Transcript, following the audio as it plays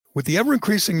With the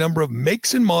ever-increasing number of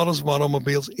makes and models of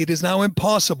automobiles, it is now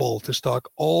impossible to stock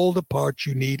all the parts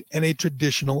you need in a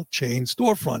traditional chain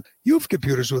storefront. You have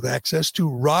computers with access to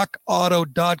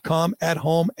rockauto.com at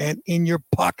home and in your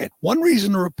pocket. One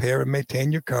reason to repair and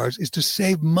maintain your cars is to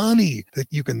save money that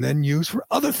you can then use for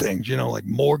other things, like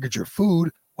mortgage or food.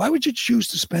 Why would you choose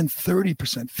to spend 30%,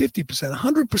 50%,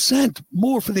 100%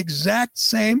 more for the exact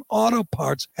same auto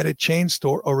parts at a chain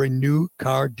store or a new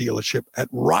car dealership?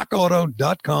 At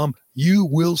rockauto.com, you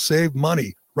will save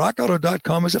money.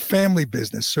 RockAuto.com is a family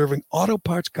business serving auto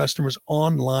parts customers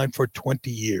online for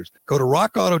 20 years. Go to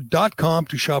RockAuto.com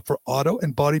to shop for auto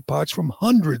and body parts from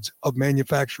hundreds of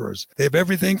manufacturers. They have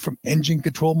everything from engine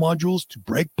control modules to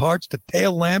brake parts to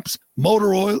tail lamps,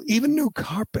 motor oil, even new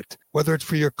carpet. Whether it's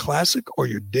for your classic or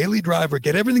your daily driver,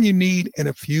 get everything you need in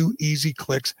a few easy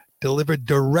clicks delivered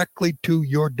directly to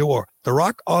your door. The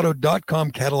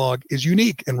RockAuto.com catalog is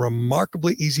unique and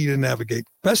remarkably easy to navigate.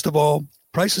 Best of all,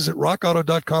 prices at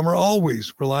rockauto.com are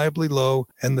always reliably low,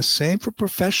 and the same for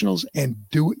professionals and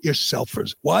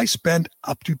do-it-yourselfers. Why spend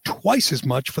up to twice as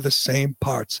much for the same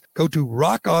parts? Go to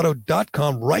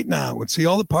rockauto.com right now and see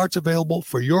all the parts available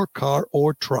for your car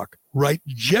or truck. Write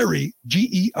Jerry,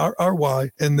 Gerry,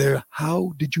 in their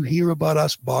How Did You Hear About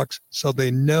Us box so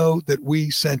they know that we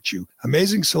sent you.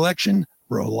 Amazing selection,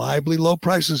 reliably low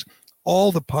prices,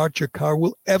 all the parts your car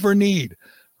will ever need.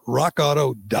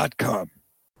 rockauto.com.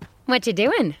 What you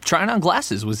doing? Trying on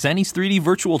glasses with Zenny's 3D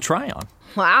virtual try-on.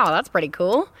 Wow, that's pretty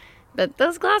cool. But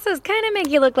those glasses kind of make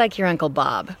you look like your Uncle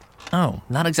Bob. Oh,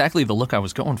 not exactly the look I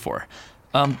was going for.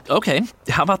 Okay,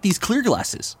 how about these clear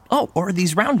glasses? Oh, or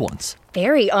these round ones.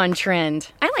 Very on trend.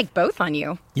 I like both on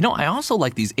you. I also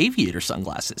like these aviator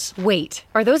sunglasses. Wait,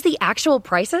 are those the actual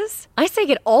prices? I say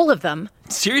get all of them.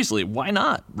 Seriously, why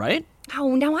not, right?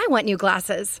 Oh, now I want new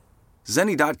glasses.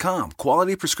 Zenny.com.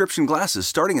 Quality prescription glasses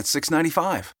starting at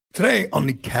 $6.95. Today on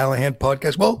the Callahan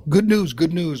Podcast, well, good news.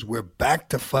 We're back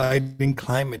to fighting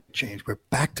climate change. We're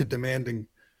back to demanding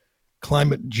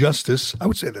climate justice. I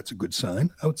would say that's a good sign.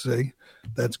 I would say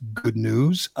that's good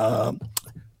news.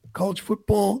 College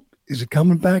football, is it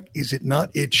coming back? Is it not?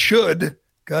 It should.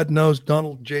 God knows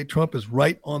Donald J. Trump is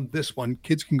right on this one.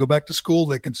 Kids can go back to school.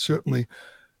 They can certainly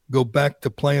go back to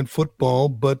playing football,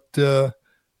 but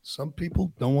some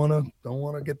people don't want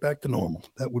to get back to normal.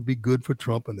 That would be good for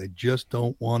Trump, and they just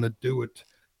don't want to do it.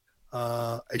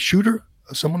 A shooter,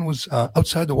 someone was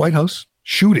outside the White House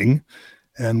shooting,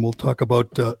 and we'll talk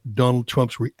about Donald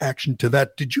Trump's reaction to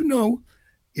that. Did you know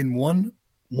in one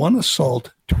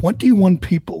assault, 21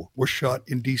 people were shot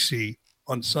in D.C.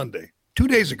 on Sunday, 2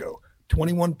 days ago?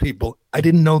 21 people. I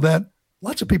didn't know that.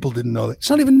 Lots of people didn't know that. It's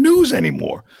not even news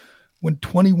anymore when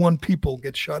 21 people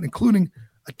get shot, including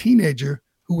a teenager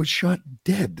who was shot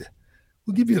dead.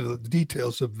 We'll give you the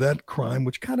details of that crime,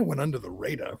 which kind of went under the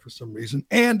radar for some reason.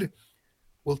 And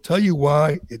we'll tell you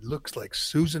why it looks like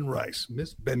Susan Rice,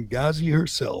 Miss Benghazi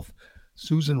herself.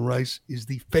 Susan Rice is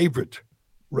the favorite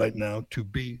right now to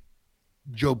be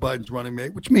Joe Biden's running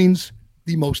mate, which means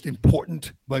the most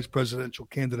important vice presidential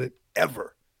candidate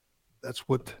ever. That's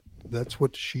what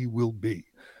she will be.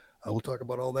 We'll talk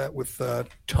about all that with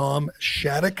Tom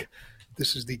Shattuck.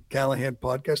 This is the Callahan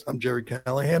Podcast. I'm Jerry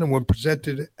Callahan, and we're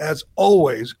presented, as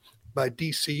always, by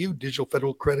DCU, Digital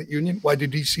Federal Credit Union. Why do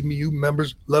DCU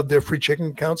members love their free checking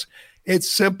accounts? It's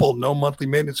simple. No monthly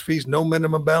maintenance fees, no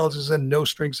minimum balances, and no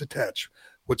strings attached.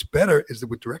 What's better is that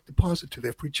with direct deposit to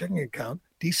their free checking account,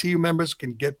 DCU members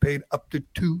can get paid up to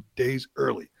 2 days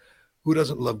early. Who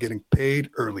doesn't love getting paid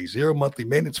early? Zero monthly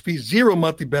maintenance fees, zero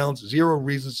monthly balance, zero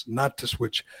reasons not to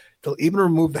switch. They'll even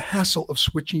remove the hassle of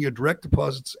switching your direct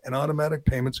deposits and automatic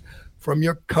payments from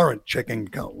your current checking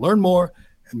account. Learn more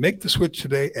and make the switch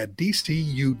today at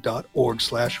dcu.org/free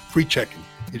checking.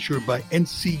 Insured by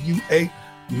NCUA.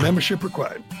 Membership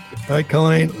required. All right,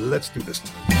 Callahan, let's do this.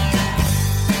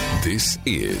 This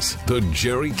is the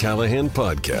Jerry Callahan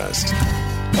Podcast.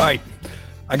 All right.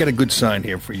 I got a good sign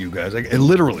here for you guys.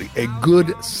 Literally a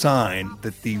good sign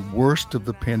that the worst of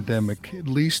the pandemic, at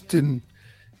least in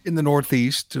the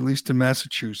Northeast, at least in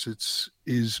Massachusetts,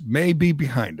 is maybe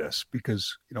behind us,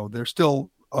 because they're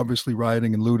still obviously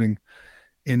rioting and looting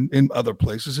in other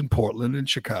places, in Portland, in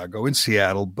Chicago, in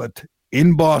Seattle, but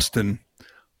in Boston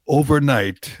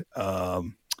overnight,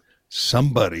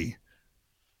 somebody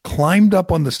climbed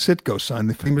up on the Citgo sign,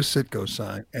 the famous Citgo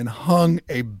sign, and hung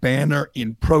a banner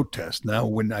in protest. Now,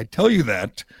 when I tell you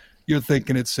that, you're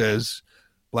thinking it says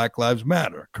Black Lives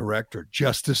Matter, correct? Or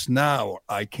Justice Now, or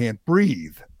I Can't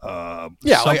Breathe.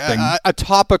 Like a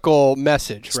topical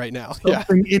message right now.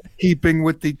 Something in keeping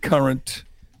with the current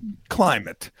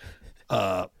climate.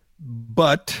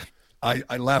 But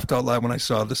I laughed out loud when I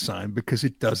saw the sign because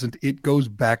it doesn't. It goes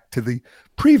back to the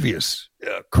previous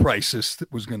crisis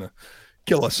that was going to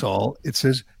kill us all. It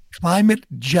says climate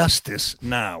justice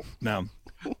now. Now,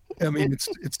 I mean, it's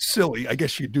silly. I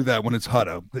guess you do that when it's hot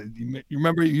out. You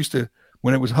remember you used to,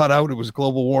 when it was hot out, it was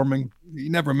global warming. You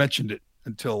never mentioned it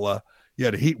until you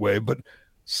had a heat wave. But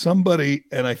somebody,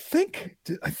 and I think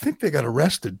they got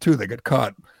arrested too. They got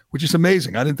caught, which is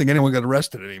amazing. I didn't think anyone got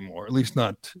arrested anymore, at least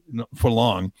not for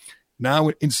long. Now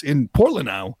in Portland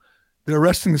now, they're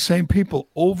arresting the same people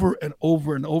over and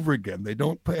over and over again. They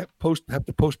don't have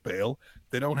to post bail.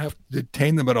 They don't have to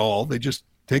detain them at all. They just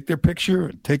take their picture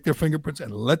and take their fingerprints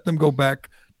and let them go back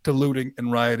to looting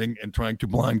and rioting and trying to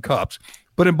blind cops.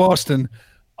 But in Boston,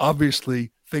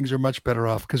 obviously, things are much better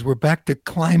off because we're back to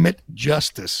climate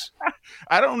justice.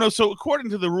 I don't know. So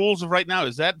according to the rules of right now,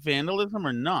 is that vandalism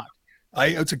or not?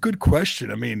 It's a good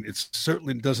question. I mean, it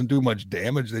certainly doesn't do much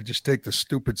damage. They just take the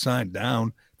stupid sign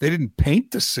down. They didn't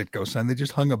paint the Citgo sign. They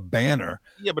just hung a banner.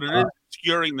 Yeah, but it is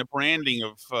obscuring the branding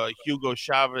of Hugo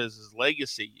Chavez's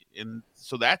legacy. And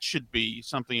so that should be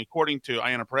something, according to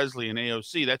Ayanna Presley and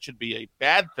AOC, that should be a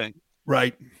bad thing.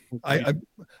 Right. I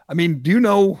mean, do you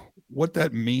know what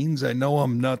that means? I know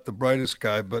I'm not the brightest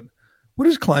guy, but what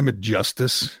is climate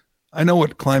justice? I know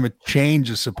what climate change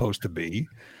is supposed to be,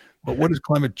 but what is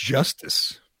climate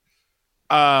justice?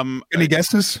 Any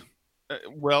guesses?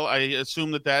 Well, I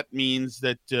assume that means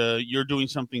that you're doing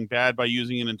something bad by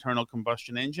using an internal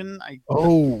combustion engine.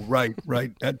 Right.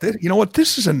 You know what?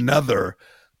 This is another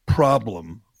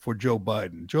problem for Joe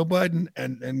Biden. Joe Biden,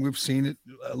 and we've seen it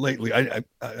lately.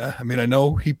 I mean, I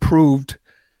know he proved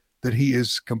that he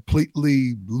is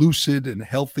completely lucid and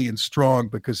healthy and strong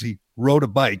because he rode a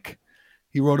bike.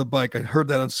 I heard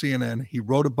that on CNN. He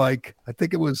rode a bike. I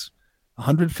think it was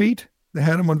 100 feet. They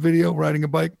had him on video riding a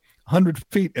bike, 100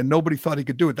 feet, and nobody thought he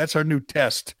could do it. That's our new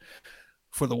test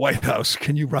for the White House.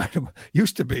 Can you ride a,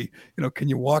 used to be, can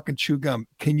you walk and chew gum?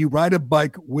 Can you ride a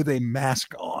bike with a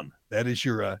mask on? That is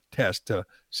your test to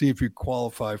see if you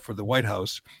qualify for the White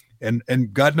House. And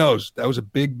God knows that was a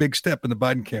big, big step in the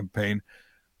Biden campaign.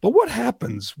 But what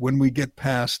happens when we get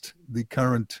past the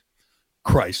current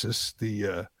crisis,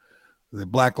 the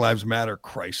Black Lives Matter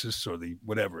crisis, or the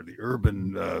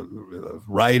urban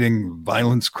rioting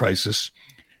violence crisis,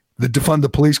 the defund the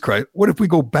police crisis? What if we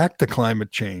go back to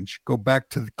climate change, go back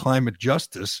to the climate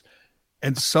justice,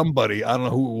 and somebody, I don't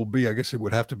know who it will be, I guess it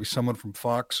would have to be someone from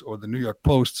Fox or the New York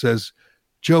Post, says,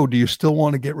 Joe, do you still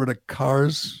want to get rid of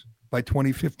cars by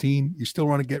 2015? You still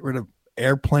want to get rid of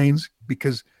airplanes?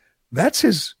 Because that's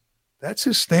his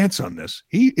stance on this.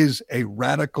 He is a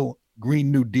radical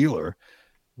Green New Dealer.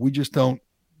 We just don't,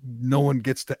 no one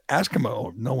gets to ask him,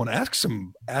 or no one asks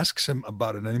him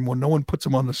about it anymore. No one puts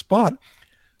him on the spot.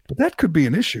 But that could be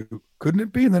an issue. Couldn't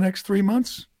it be in the next 3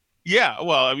 months? Yeah,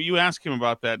 well, I mean, you ask him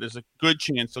about that, there's a good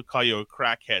chance he'll call you a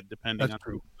crackhead, depending on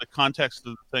the context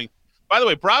of the thing. By the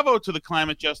way, bravo to the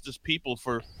climate justice people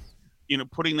for,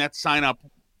 putting that sign up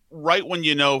right when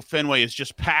Fenway is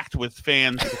just packed with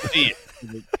fans to see it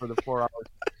for the 4 hours.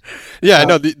 Yeah, I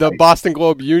know the Boston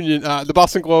Globe Union, the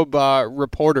Boston Globe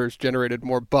reporters generated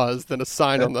more buzz than a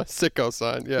sign on the Citgo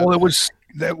sign. Yeah. Well,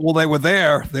 they were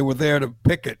there. They were there to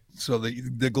picket. So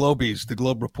the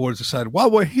Globe reporters decided,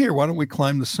 while we're here, why don't we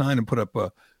climb the sign and put up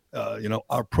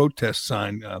our protest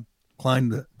sign, climb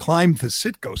the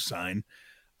Citgo sign.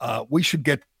 We should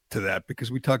get to that because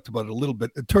we talked about it a little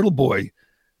bit. The Turtle Boy,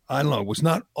 I don't know, was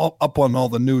not up on all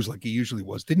the news like he usually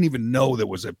was. Didn't even know there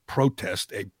was a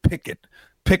protest, a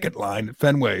picket line at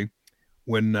Fenway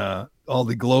when all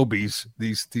the Globies,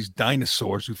 these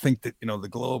dinosaurs who think that, the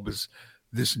Globe is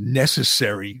this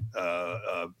necessary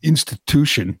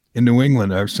institution in New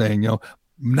England, are saying,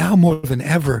 now more than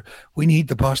ever, we need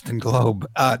the Boston Globe.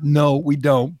 No, we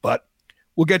don't, but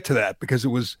we'll get to that because it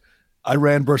was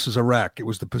Iran versus Iraq. It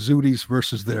was the Pazudis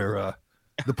versus their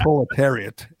the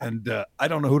proletariat, and I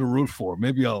don't know who to root for.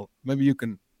 Maybe you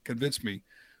can convince me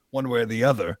one way or the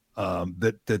other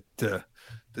that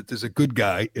there's a good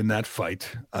guy in that fight.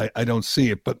 I don't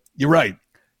see it, but you're right.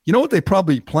 You know what they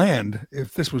probably planned,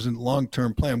 if this was a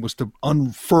long-term plan, was to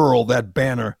unfurl that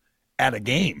banner at a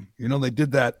game. They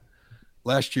did that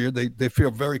last year. They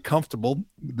feel very comfortable.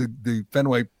 The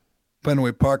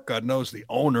Fenway Park, God knows, the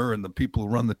owner and the people who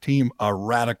run the team are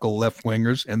radical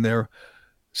left-wingers, and they're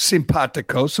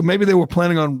simpatico. So maybe they were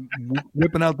planning on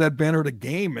whipping out that banner at a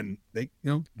game, and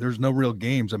there's no real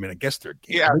games. I mean, I guess they're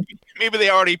games. Yeah, maybe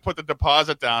they already put the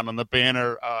deposit down on the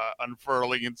banner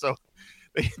unfurling, and so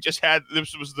they just had,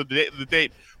 this was the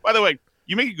date. By the way,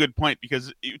 you make a good point,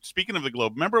 because speaking of the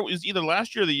Globe, remember it was either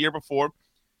last year or the year before,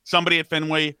 somebody at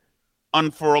Fenway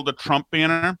unfurled a Trump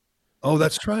banner, Oh,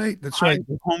 that's right. That's right. behind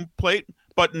the home plate,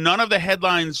 but none of the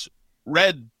headlines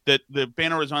read that the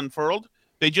banner was unfurled.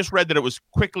 They just read that it was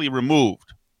quickly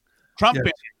removed. Trump Yes.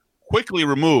 banner quickly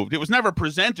removed. It was never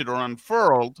presented or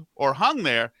unfurled or hung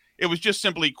there. It was just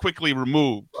simply quickly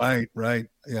removed. Right.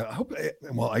 Yeah. I hope.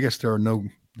 Well, I guess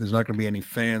there's not going to be any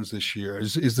fans this year.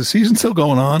 Is the season still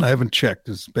going on? I haven't checked.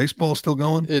 Is baseball still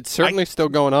going? It's certainly still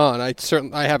going on.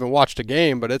 I haven't watched a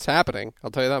game, but it's happening.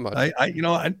 I'll tell you that much.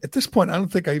 At this point, I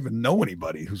don't think I even know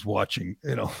anybody who's watching.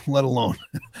 Let alone,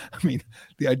 I mean,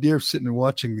 the idea of sitting and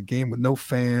watching the game with no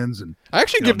fans and I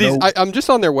actually give these. I'm just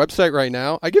on their website right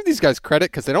now. I give these guys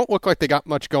credit because they don't look like they got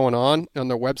much going on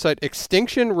their website.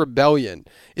 Extinction Rebellion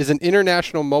is an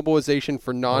international mobilization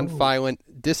for nonviolent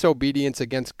disobedience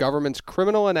against government's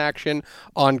criminal inaction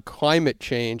on climate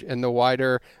change and the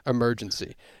wider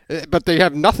emergency. But they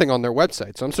have nothing on their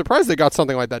website, so I'm surprised they got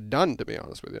something like that done, to be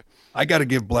honest with you. I got to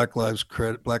give Black Lives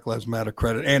Matter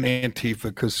credit, and Antifa,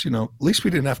 because at least we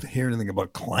didn't have to hear anything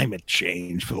about climate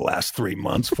change for the last 4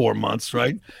 months,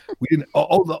 right? We didn't.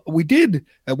 We did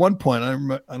at one point. I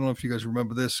don't know if you guys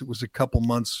remember this. It was a couple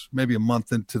months, maybe a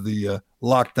month into the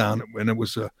lockdown, and it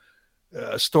was a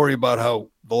story about how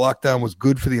the lockdown was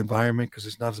good for the environment because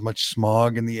there's not as much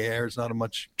smog in the air, there's not as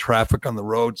much traffic on the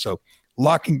road, so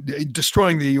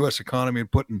destroying the U.S. economy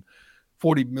and putting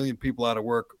 40 million people out of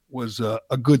work was a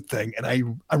good thing. And I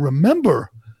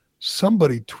remember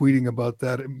somebody tweeting about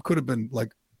that. It could have been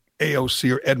like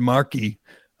AOC or Ed Markey.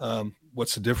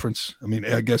 What's the difference? I mean,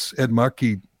 I guess Ed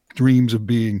Markey dreams of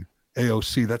being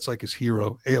AOC. That's like his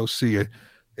hero. AOC,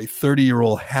 a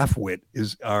 30-year-old half-wit,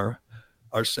 is our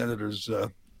senator's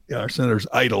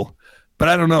idol. But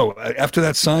I don't know. After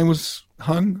that sign was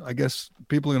hung, I guess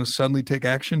people are going to suddenly take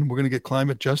action. We're going to get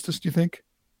climate justice, do you think?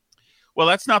 Well,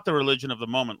 that's not the religion of the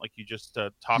moment, like you just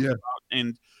talked about.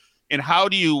 And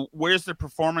where's the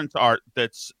performance art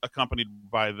that's accompanied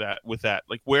by that? With that,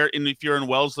 like if you're in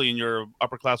Wellesley and you're an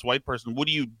upper class white person, what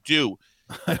do you do?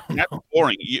 That's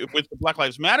boring. With the Black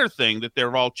Lives Matter thing that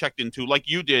they're all checked into, like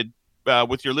you did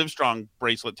with your Livestrong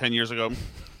bracelet 10 years ago.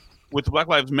 With the Black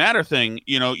Lives Matter thing,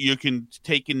 you can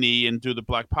take a knee and do the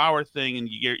Black Power thing, and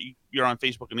you're on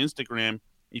Facebook and Instagram.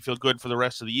 You feel good for the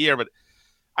rest of the year, but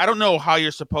I don't know how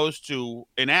you're supposed to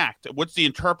enact. What's the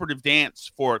interpretive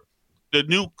dance for the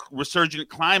new resurgent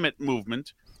climate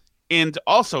movement? And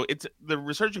also, it's the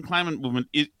resurgent climate movement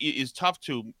is tough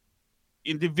to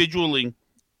individually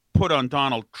put on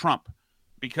Donald Trump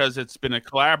because it's been a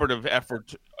collaborative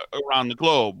effort around the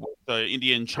globe, with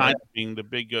India and China being the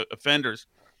big offenders.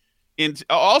 And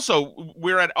also,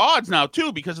 we're at odds now,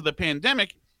 too, because of the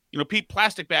pandemic.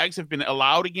 Plastic bags have been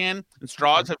allowed again, and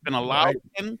straws have been allowed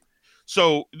again.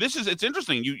 So it's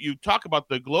interesting. You talk about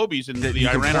the Globies and the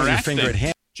Iran-Iraq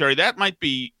thing. Jerry, that might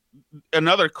be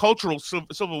another cultural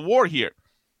civil war here,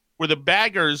 where the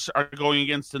baggers are going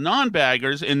against the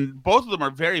non-baggers, and both of them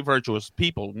are very virtuous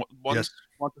people. One wants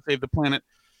to save the planet,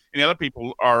 and the other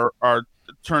people are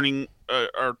turning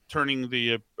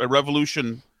the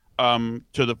revolution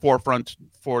to the forefront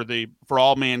for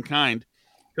all mankind,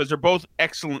 because they're both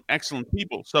excellent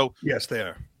people. So yes, they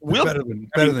are.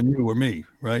 Better than you or me,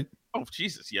 right? Oh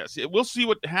Jesus, yes. We'll see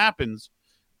what happens.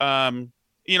 I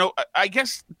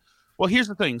guess. Well, here's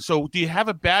the thing. So, do you have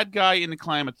a bad guy in the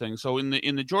climate thing? So, in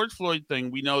the George Floyd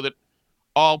thing, we know that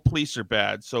all police are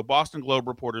bad. So, Boston Globe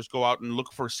reporters go out and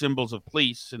look for symbols of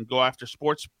police and go after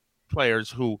sports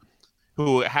players who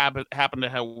happen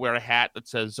to wear a hat that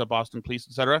says Boston Police,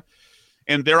 etc.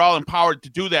 And they're all empowered to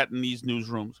do that in these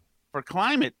newsrooms. For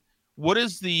climate,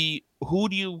 who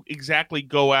do you exactly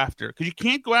go after? Because you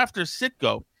can't go after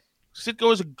Citgo.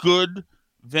 Citgo is a good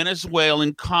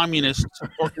Venezuelan communist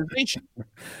organization.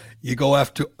 You go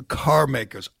after car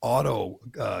makers, auto,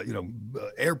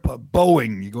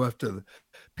 Boeing. You go after the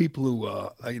people who,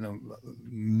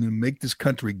 make this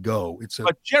country go.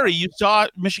 But Jerry, you saw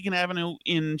Michigan Avenue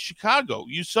in Chicago.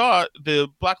 You saw the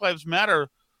Black Lives Matter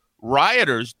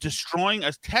rioters destroying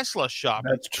a Tesla shop.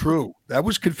 That's true. That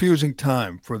was confusing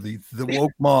time for the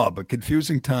woke mob, a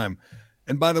confusing time.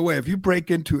 And by the way, if you break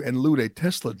into and loot a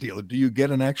Tesla dealer, do you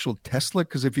get an actual Tesla?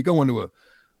 Because if you go into a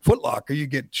Foot Locker, you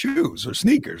get shoes or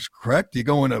sneakers, correct? You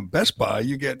go into Best Buy,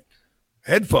 you get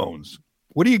headphones.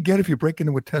 What do you get if you break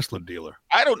into a Tesla dealer?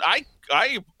 I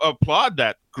applaud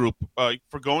that group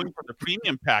for going for the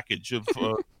premium package of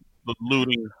the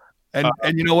looting.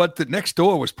 And you know what? The next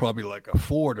door was probably like a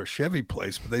Ford or Chevy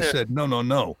place, but they said,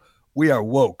 no. We are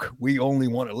woke. We only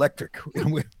want electric.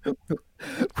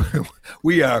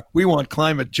 We want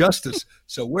climate justice,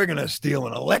 so we're going to steal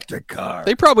an electric car.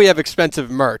 They probably have expensive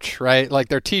merch, right? Like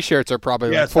their T-shirts are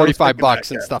probably like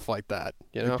 $45 and stuff like that.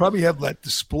 They probably have that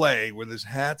display where there's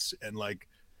hats and like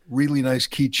really nice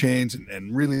keychains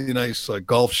and really nice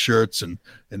golf shirts and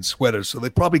sweaters. So they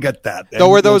probably got that.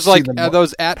 So are those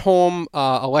those at-home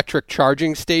electric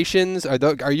charging stations?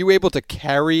 Are you able to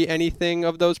carry anything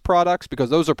of those products? Because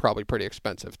those are probably pretty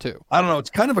expensive too. I don't know. It's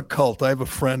kind of a cult. I have a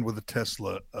friend with a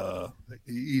Tesla.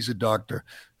 He's a doctor,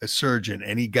 a surgeon,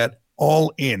 and he got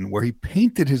all in where he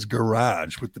painted his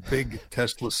garage with the big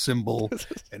Tesla symbol,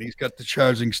 and he's got the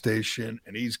charging station,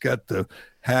 and he's got the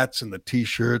hats and the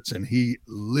T-shirts, and he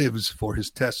lives for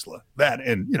his Tesla. That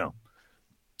and,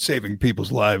 saving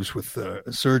people's lives with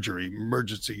surgery,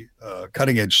 emergency,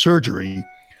 cutting-edge surgery.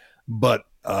 But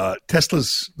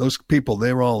Teslas, those people,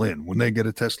 they're all in. When they get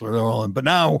a Tesla, they're all in. But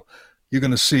now you're going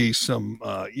to see some,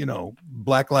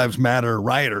 Black Lives Matter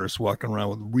rioters walking around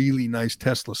with really nice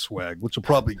Tesla swag, which will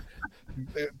probably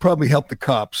help the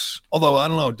cops. Although, I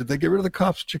don't know, did they get rid of the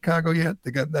cops in Chicago yet?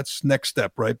 That's next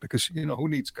step, right? Because, who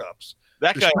needs cops?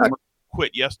 That guy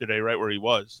quit yesterday, right where he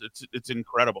was. It's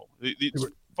incredible. It's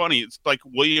funny. It's like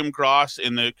William Gross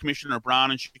and the Commissioner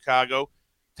Brown in Chicago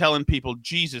telling people,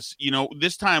 Jesus,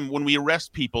 this time when we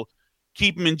arrest people,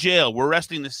 keep them in jail. We're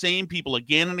arresting the same people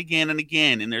again and again and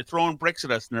again, and they're throwing bricks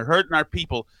at us, and they're hurting our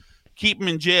people. Keep them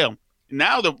in jail.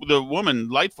 Now the woman,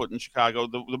 Lightfoot in Chicago,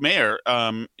 the mayor,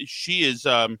 she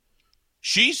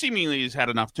seemingly has had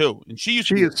enough too, and she is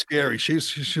scary.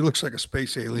 She looks like a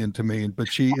space alien to me,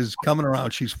 but she is coming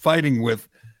around. She's fighting with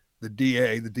the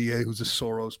DA who's a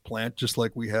Soros plant, just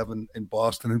like we have in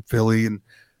Boston and Philly. And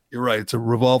you're right, it's a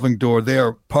revolving door. They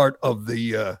are part of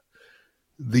the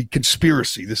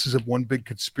conspiracy. This is one big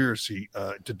conspiracy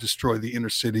to destroy the inner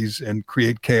cities and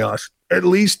create chaos, at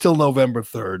least till November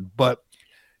 3rd. But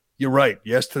you're right.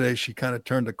 Yesterday, she kind of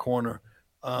turned a corner.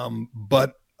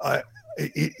 But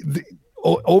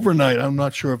overnight, I'm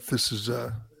not sure if this is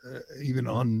even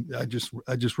on. I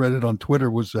just read it on Twitter.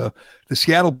 Was the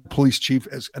Seattle police chief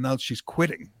has announced she's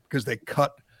quitting because they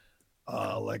cut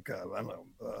a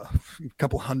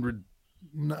couple hundred.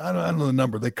 I don't know the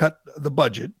number. They cut the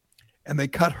budget and they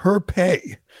cut her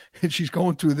pay, and she's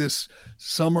going through this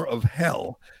summer of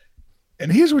hell.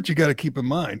 And here's what you got to keep in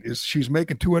mind is she's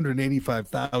making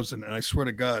 $285,000, and I swear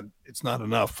to God, it's not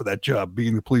enough for that job,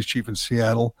 being the police chief in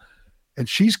Seattle. And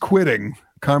she's quitting,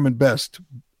 Carmen Best.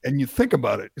 And you think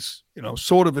about it, it's,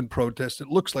 sort of in protest. It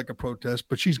looks like a protest,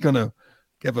 but she's going to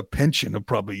have a pension of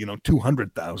probably,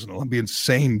 $200,000. It'll be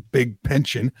insane big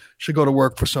pension. She'll go to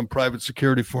work for some private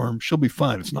security firm. She'll be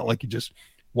fine. It's not like you just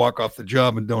walk off the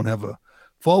job and don't have a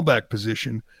fallback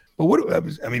position. But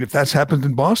if that's happened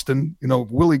in Boston,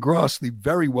 Willie Gross, the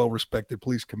very well-respected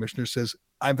police commissioner, says,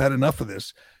 I've had enough of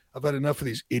this. I've had enough of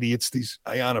these idiots, these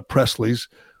Ayanna Presleys,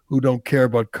 who don't care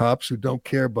about cops, who don't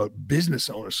care about business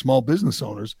owners, small business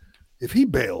owners. If he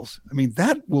bails,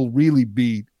 that will really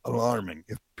be alarming.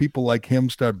 If people like him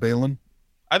start bailing.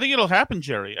 I think it'll happen,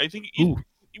 Jerry. I think a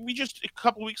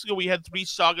couple of weeks ago, we had 3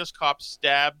 Saugus cops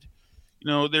stabbed.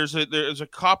 There's a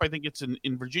cop, I think it's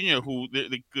in Virginia, who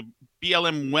the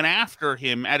BLM went after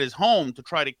him at his home to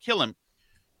try to kill him.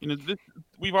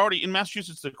 We've already in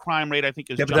Massachusetts, the crime rate, I think,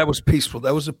 is. Yeah, but that was peaceful.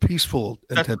 That was a peaceful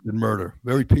attempted murder.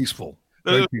 Very peaceful.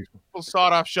 Very peaceful.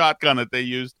 Sawed-off shotgun that they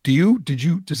used.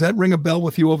 Does that ring a bell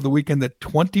with you over the weekend that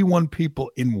 21 people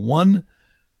in one,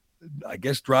 I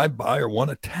guess, drive-by or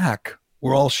one attack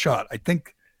were all shot?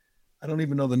 I don't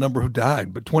even know the number who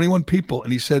died, but 21 people.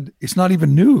 And he said, it's not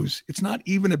even news. It's not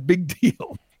even a big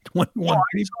deal. 21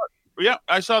 people.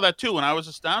 I saw that too, and I was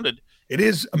astounded. It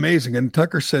is amazing. And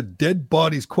Tucker said, dead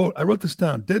bodies, quote, I wrote this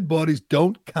down, dead bodies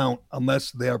don't count unless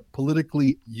they are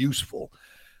politically useful.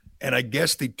 And I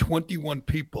guess the 21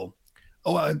 people,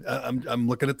 I'm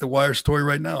looking at the Wire story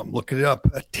right now. I'm looking it up.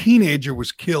 A teenager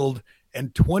was killed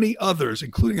and 20 others,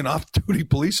 including an off-duty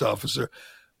police officer,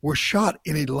 were shot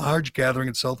in a large gathering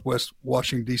in Southwest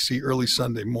Washington, D.C. early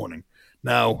Sunday morning.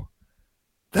 Now,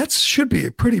 that should be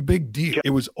a pretty big deal.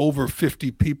 It was over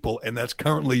 50 people, and that's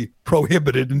currently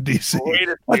prohibited in D.C.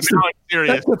 That's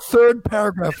the third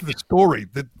paragraph of the story,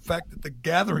 the fact that the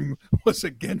gathering was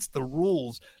against the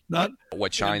rules, not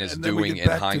what China's doing in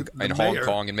Hong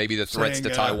Kong and maybe the threats to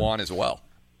Taiwan as well.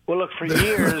 Well, look, for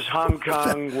years, Hong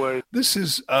Kong was...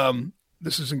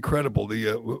 This is incredible. Is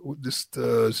this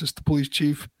the police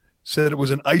chief said it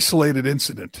was an isolated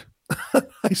incident.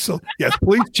 Yes,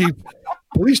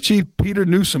 police chief Peter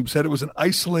Newsom said it was an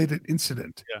isolated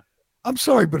incident. Yeah. I'm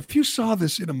sorry, but if you saw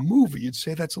this in a movie, you'd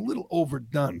say that's a little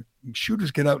overdone.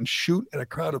 Shooters get out and shoot at a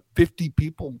crowd of 50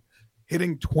 people,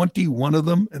 hitting 21 of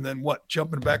them, and then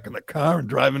jumping back in the car and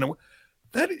driving away.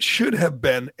 That should have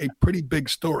been a pretty big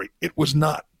story. It was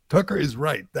not. Tucker is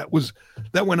right. That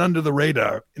went under the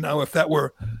radar. Now, if that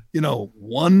were,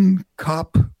 one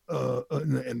cop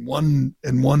and one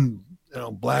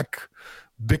black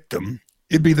victim,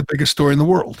 it'd be the biggest story in the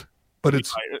world. But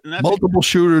it's multiple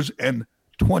shooters and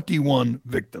 21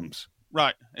 victims.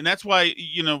 Right. And that's why,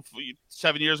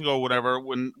 7 years ago or whatever,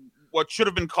 when what should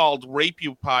have been called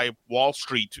Rape-upy Wall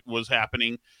Street was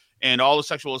happening and all the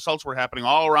sexual assaults were happening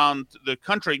all around the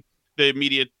country, the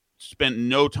media spent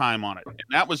no time on it. And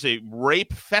that was a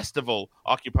rape festival,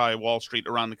 Occupy Wall Street,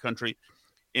 around the country.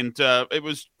 And it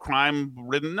was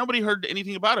crime-ridden. Nobody heard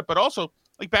anything about it. But also,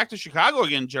 back to Chicago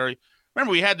again, Jerry.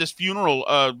 Remember, we had this funeral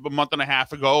a month and a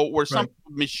half ago where some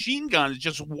machine guns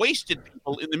just wasted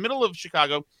people in the middle of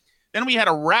Chicago. Then we had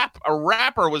a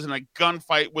rapper was in a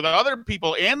gunfight with other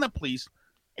people and the police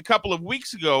a couple of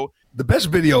weeks ago. The best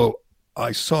video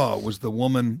I saw was the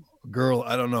girl,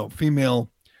 I don't know,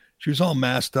 female. She was all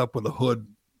masked up with a hood,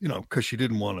 because she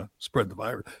didn't want to spread the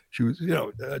virus. She was,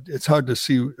 it's hard to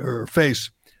see her face.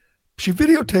 She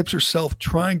videotapes herself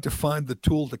trying to find the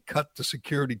tool to cut the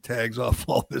security tags off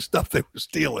all this stuff they were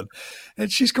stealing.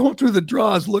 And she's going through the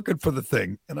drawers looking for the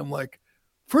thing. And I'm like,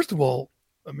 first of all,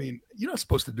 you're not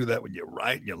supposed to do that when you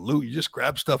riot and you loot. You just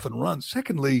grab stuff and run.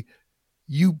 Secondly,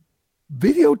 you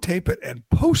videotape it and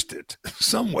post it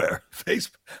somewhere.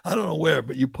 I don't know where,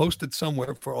 but you post it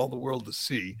somewhere for all the world to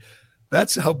see.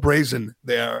 That's how brazen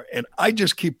they are. And I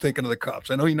just keep thinking of the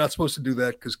cops. I know you're not supposed to do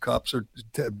that because cops are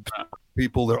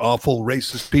people. They're awful,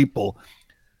 racist people.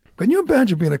 Can you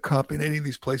imagine being a cop in any of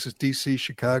these places, D.C.,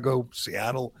 Chicago,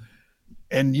 Seattle,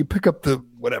 and you pick up the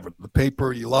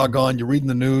paper, you log on, you're reading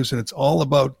the news, and it's all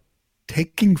about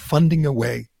taking funding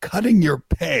away, cutting your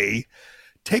pay,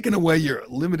 taking away your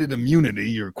limited immunity,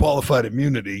 your qualified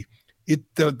immunity.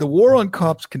 The war on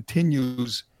cops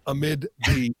continues amid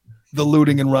the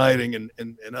looting and rioting and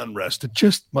unrest. It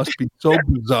just must be so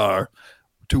bizarre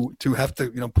to have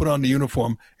to put on the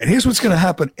uniform. And here's what's going to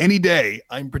happen any day.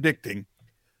 I'm predicting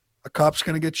a cop's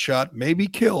going to get shot, maybe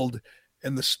killed,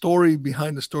 and the story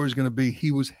behind the story is going to be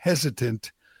he was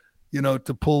hesitant,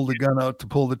 to pull the gun out, to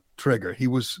pull the trigger. He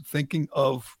was thinking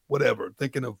of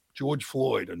thinking of George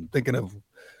Floyd and thinking of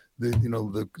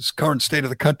the current state of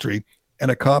the country,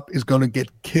 and a cop is going to get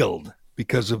killed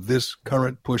because of this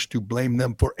current push to blame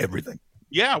them for everything.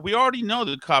 Yeah, we already know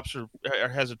that cops are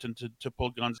hesitant to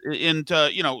pull guns. And,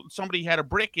 somebody had a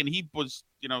brick and he was,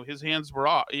 his hands were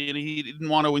off and he didn't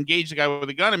want to engage the guy with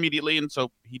a gun immediately. And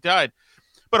so he died.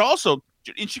 But also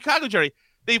in Chicago, Jerry,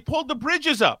 they pulled the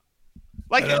bridges up.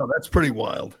 I know, that's pretty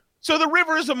wild. So the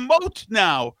river is a moat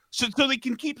now, so they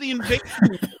can keep the invasion.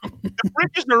 The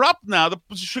bridges are up now. The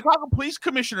Chicago Police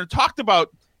Commissioner talked about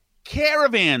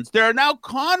caravans. There are now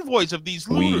convoys of these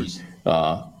looters. We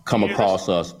come across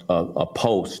a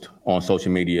post on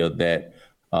social media that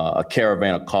a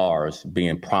caravan of cars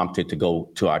being prompted to go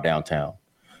to our downtown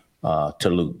to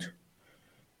loot.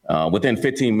 Within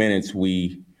 15 minutes,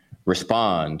 we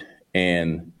respond,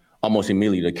 and almost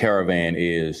immediately the caravan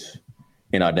is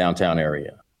in our downtown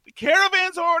area. The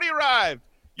caravan's already arrived.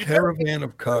 Caravan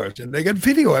of cars, and they got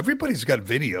video. Everybody's got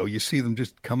video. You see them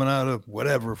just coming out of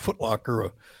whatever, Foot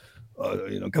Locker,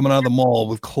 coming out of the mall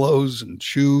with clothes and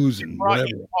shoes and whatever.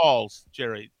 U-Hauls,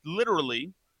 Jerry.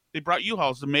 Literally, they brought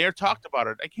U-Hauls. The mayor talked about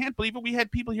it. I can't believe it. We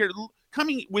had people here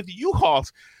coming with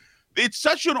U-Hauls. It's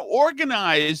such an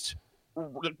organized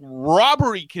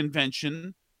robbery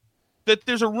convention that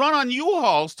there's a run on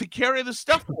U-Hauls to carry the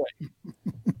stuff away.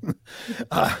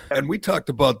 And we talked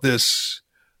about this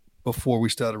before we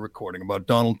started recording, about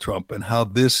Donald Trump and how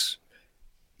this,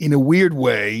 in a weird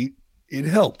way, it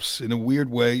helps. In a weird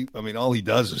way, all he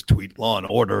does is tweet law and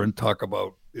order and talk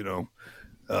about, Joe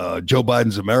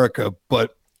Biden's America.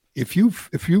 But if you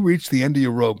reach the end of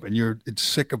your rope and it's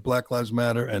sick of Black Lives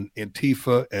Matter and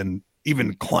Antifa and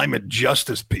even climate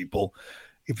justice people,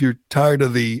 if you're tired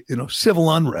of the civil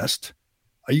unrest,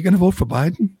 are you going to vote for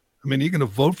Biden? Are you going to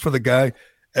vote for the guy?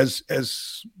 As a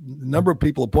number of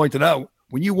people have pointed out,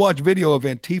 when you watch video of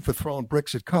Antifa throwing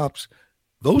bricks at cops,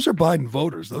 those are Biden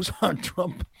voters. Those aren't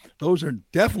Trump. Those are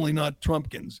definitely not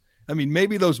Trumpkins.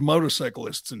 Maybe those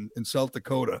motorcyclists in South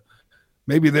Dakota,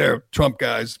 maybe they're Trump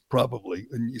guys, probably.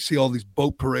 And you see all these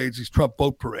boat parades, these Trump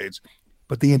boat parades.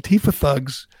 But the Antifa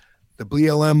thugs, the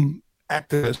BLM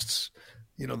activists,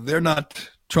 they're not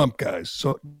Trump guys.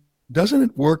 So doesn't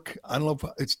it work? I don't know if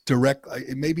it's direct.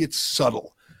 Maybe it's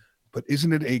subtle. But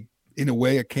isn't it in a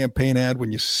way a campaign ad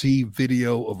when you see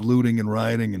video of looting and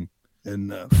rioting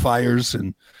and fires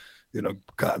and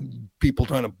people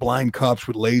trying to blind cops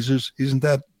with lasers? Isn't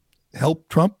that help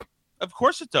Trump? Of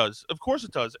course it does. Of course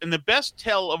it does. And the best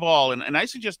tell of all, and I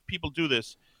suggest people do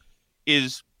this,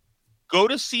 is go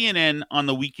to CNN on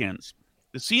the weekends.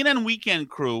 The CNN weekend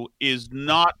crew is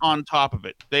not on top of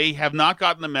it. They have not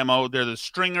gotten the memo. They're the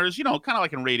stringers, kind of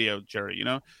like in radio, Jerry,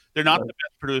 They're not the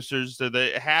best producers. They're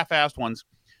the half-assed ones.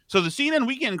 So the CNN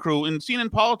Weekend crew in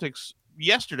CNN Politics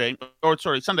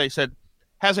Sunday said,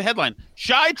 has a headline,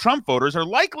 "Shy Trump voters are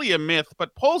likely a myth,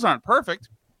 but polls aren't perfect."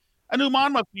 A new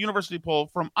Monmouth University poll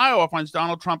from Iowa finds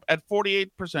Donald Trump at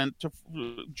 48% to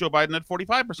Joe Biden at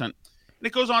 45%. And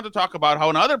it goes on to talk about how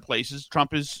in other places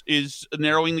Trump is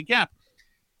narrowing the gap.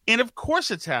 And of course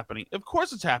it's happening. Of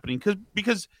course it's happening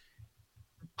because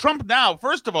Trump now,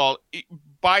 first of all,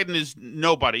 Biden is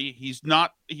nobody. He's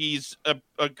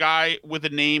a guy with a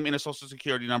name and a social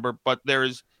security number, but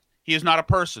he is not a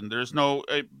person. There's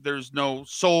no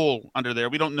soul under there.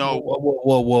 We don't know.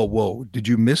 Whoa. Did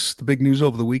you miss the big news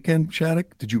over the weekend,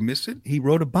 Shattuck? Did you miss it? He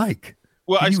rode a bike.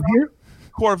 Well, Can you hear?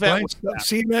 Corvette.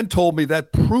 CNN told me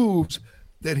that proves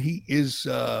that he is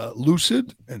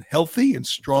lucid and healthy and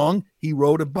strong. He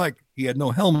rode a bike. He had no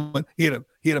helmet. He had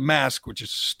a mask, which is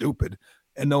stupid,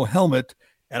 and no helmet.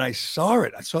 And I saw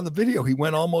it. I saw the video. He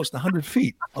went almost 100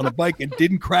 feet on a bike and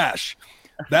didn't crash.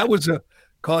 That was a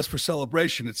cause for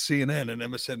celebration at CNN and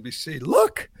MSNBC.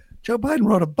 Look, Joe Biden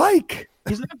rode a bike.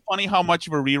 Isn't it funny how much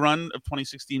of a rerun of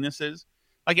 2016 this is?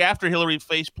 Like after Hillary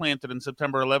face planted on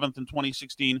September 11th in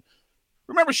 2016,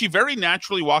 remember she very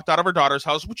naturally walked out of her daughter's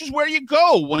house, which is where you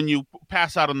go when you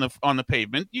pass out on the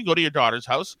pavement. You go to your daughter's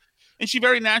house, and she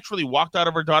very naturally walked out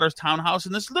of her daughter's townhouse,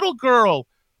 and this little girl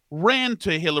ran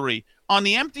to Hillary on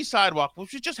the empty sidewalk,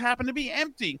 which just happened to be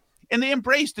empty, and they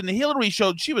embraced, and Hillary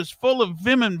showed she was full of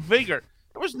vim and vigor.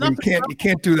 There was nothing. You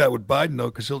can't do that with Biden, though,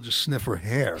 because he'll just sniff her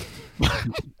hair.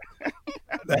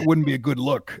 That wouldn't be a good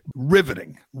look.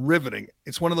 Riveting.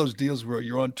 It's one of those deals where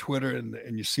you're on Twitter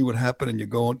and you see what happened and you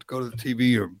go to the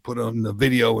TV or put on the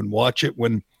video and watch it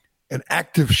when an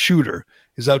active shooter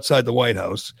is outside the White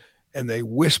House and they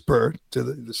whisper to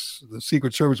the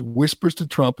Secret Service, whispers to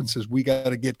Trump and says, "We got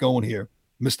to get going here,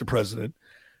 Mr. President."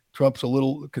 Trump's a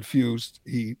little confused.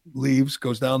 He leaves,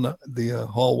 goes down the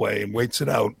hallway and waits it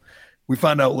out. We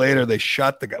find out later they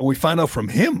shot the guy. We find out from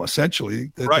him,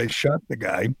 essentially, that they shot the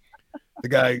guy. The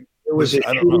guy was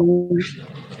I don't know,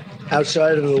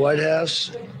 outside of the White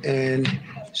House and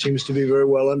seems to be very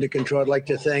well under control. I'd like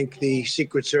to thank the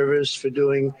Secret Service for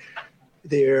doing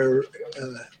their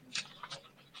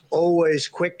always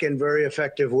quick and very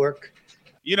effective work.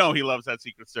 You know he loves that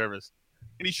Secret Service.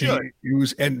 And he should. It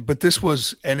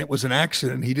was an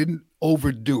accident. He didn't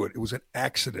overdo it. It was an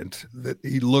accident that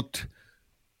he looked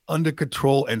under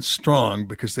control and strong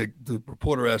because the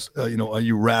reporter asked, are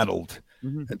you rattled?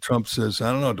 Mm-hmm. And Trump says,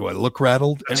 "I don't know. Do I look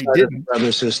rattled?" And he didn't.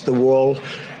 The wall,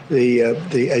 the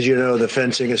as you know, the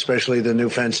fencing, especially the new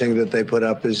fencing that they put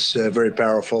up, is very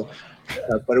powerful.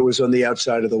 But it was on the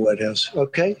outside of the White House.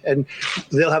 Okay, and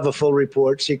they'll have a full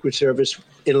report. Secret Service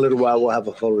in a little while will have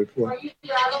a full report. Are you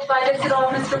rattled by this at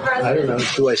all, Mr. President? I don't know.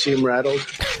 Do I seem rattled?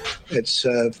 It's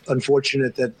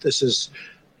unfortunate that this is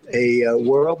a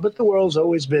world, but the world's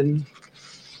always been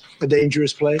a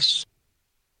dangerous place.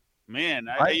 Man,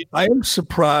 I am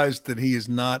surprised that he has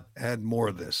not had more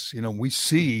of this. We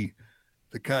see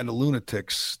the kind of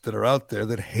lunatics that are out there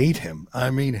that hate him. I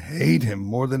mean, hate him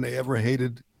more than they ever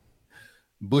hated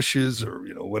Bush's or,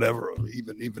 whatever, or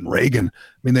even Reagan.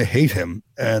 I mean, they hate him.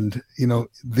 And,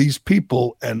 these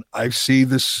people, and I see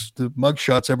the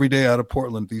mugshots every day out of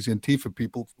Portland, these Antifa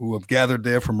people who have gathered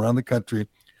there from around the country.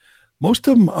 Most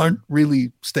of them aren't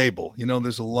really stable.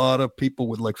 There's a lot of people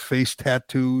with like face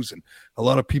tattoos and a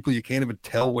lot of people you can't even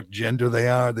tell what gender they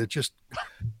are.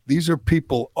 These are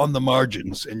people on the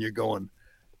margins and you're going,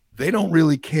 they don't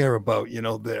really care about, their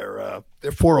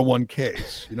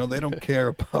 401ks. They don't care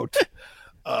about,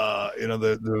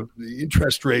 the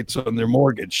interest rates on their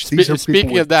mortgage. These are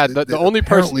Speaking of that, the only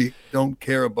person don't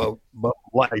care about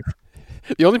life.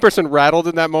 The only person rattled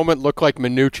in that moment looked like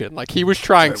Mnuchin. Like he was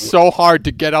trying so hard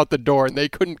to get out the door, and they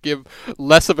couldn't give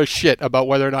less of a shit about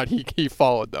whether or not he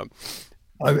followed them.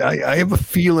 I have a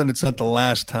feeling it's not the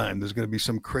last time there's going to be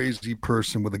some crazy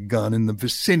person with a gun in the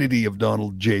vicinity of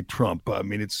Donald J. Trump. I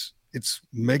mean, it's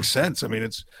makes sense. I mean,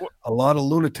 it's a lot of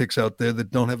lunatics out there that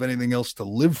don't have anything else to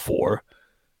live for,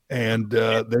 and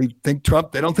they think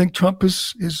Trump. They don't think Trump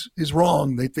is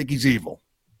wrong. They think he's evil.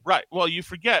 Right. Well, you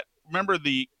forget. Remember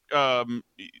the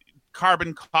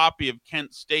carbon copy of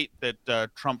Kent State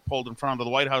that Trump pulled in front of the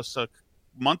White House a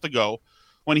month ago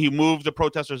when he moved the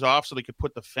protesters off so they could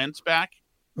put the fence back.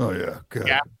 Oh, yeah.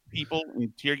 Gas people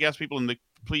and tear gas people, and the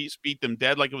police beat them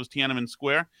dead like it was Tiananmen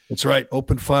Square. That's right.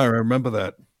 Open fire. I remember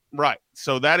that. Right.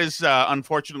 So that is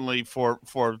unfortunately for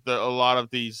a lot of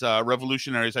these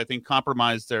revolutionaries, I think,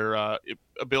 compromised their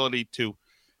ability to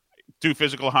do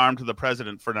physical harm to the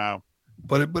president for now.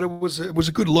 But it was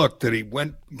a good look that he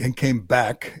went and came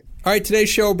back. All right, today's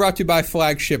show brought to you by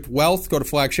Flagship Wealth. Go to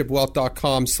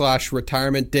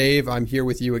flagshipwealth.com/retirement. Dave, I'm here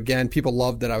with you again. People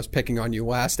loved that I was picking on you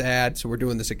last ad, so we're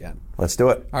doing this again. Let's do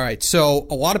it. All right, so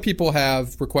a lot of people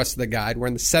have requested the guide. We're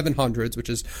in the 700s, which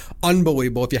is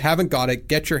unbelievable. If you haven't got it,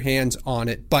 get your hands on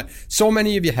it. But so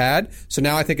many of you had, so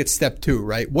now I think it's step 2,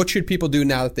 right? What should people do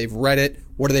now that they've read it?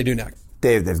 What do they do next?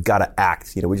 Dave, they've got to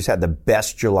act. We just had the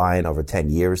best July in over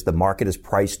 10 years. The market is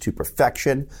priced to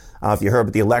perfection. If you heard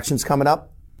about the elections coming up,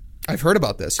 I've heard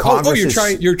about this. Congress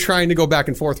you're trying to go back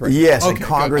and forth right yes, now. Yes, and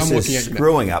Congress is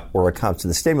screwing up where it comes to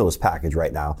the stimulus package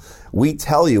right now. We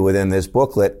tell you within this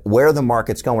booklet where the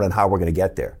market's going and how we're going to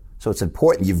get there. So it's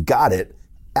important. You've got it.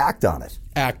 Act on it.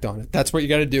 Act on it. That's what you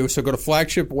got to do. So go to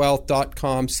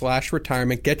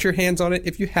flagshipwealth.com/retirement. Get your hands on it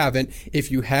if you haven't.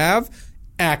 If you have,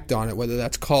 act on it, whether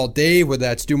that's call Dave, whether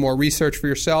that's do more research for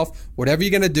yourself, whatever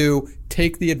you're going to do,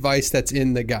 take the advice that's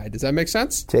in the guide. Does that make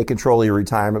sense? Take control of your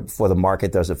retirement before the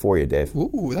market does it for you, Dave.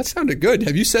 Ooh, that sounded good.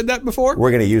 Have you said that before?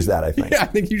 We're going to use that, I think. Yeah, I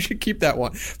think you should keep that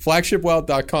one.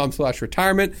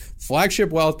 flagshipwealth.com/retirement,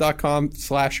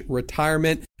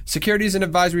 flagshipwealth.com/retirement. Securities and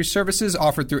advisory services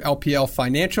offered through LPL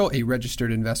Financial, a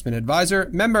registered investment advisor,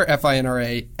 member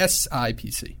FINRA,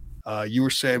 SIPC. You were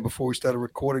saying before we started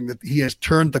recording that he has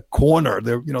turned the corner.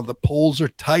 The polls are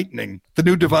tightening. The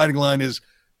new dividing line is,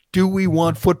 do we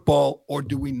want football or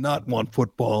do we not want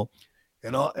football?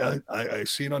 And I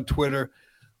see it on Twitter.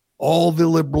 All the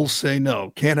liberals say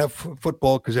no, can't have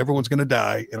football because everyone's going to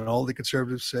die. And all the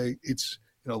conservatives say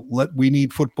we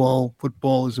need football.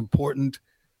 Football is important.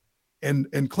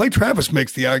 And Clay Travis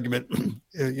makes the argument,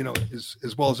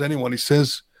 as well as anyone. He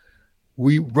says,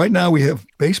 right now we have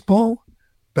baseball,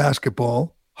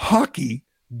 basketball, hockey,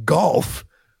 golf.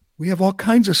 We have all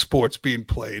kinds of sports being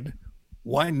played.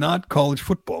 Why not college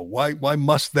football? Why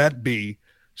must that be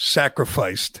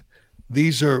sacrificed?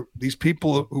 These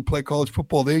people who play college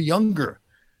football, they're younger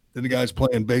than the guys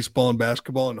playing baseball and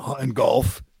basketball and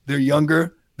golf. They're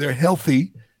younger, they're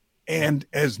healthy. And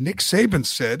as Nick Saban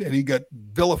said, and he got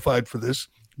vilified for this,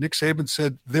 Nick Saban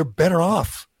said they're better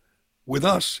off with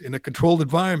us in a controlled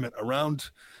environment around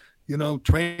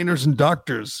trainers and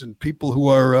doctors and people who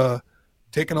are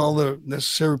taking all the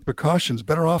necessary precautions,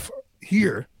 better off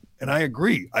here. And I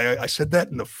agree. I said that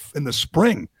in the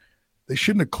spring. They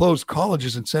shouldn't have closed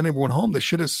colleges and sent everyone home. They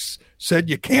should have said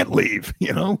you can't leave.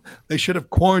 They should have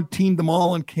quarantined them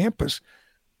all on campus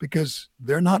because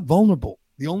they're not vulnerable.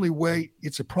 The only way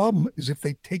it's a problem is if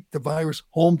they take the virus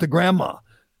home to grandma.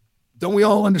 Don't we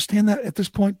all understand that at this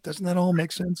point? Doesn't that all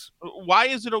make sense? Why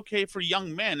is it okay for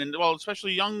young men, and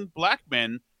especially young black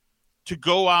men, to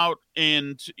go out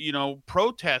and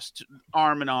protest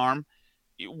arm in arm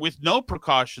with no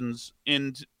precautions,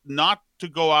 and not to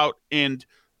go out and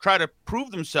try to prove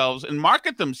themselves and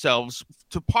market themselves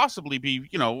to possibly be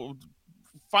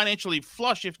financially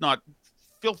flush, if not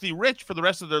filthy rich, for the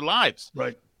rest of their lives?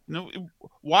 Right.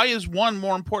 Why is one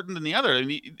more important than the other? I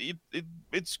mean,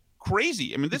 it's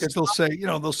crazy. I mean, because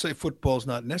they'll say football's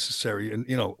not necessary, and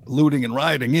looting and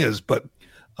rioting is. But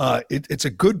it's a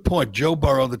good point. Joe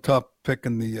Burrow, the top pick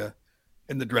in the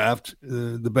draft,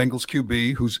 the Bengals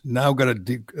QB, who's now got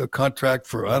a contract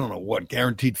for I don't know what,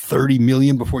 guaranteed $30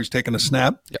 million before he's taking a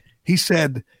snap. Yep. He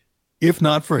said, if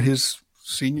not for his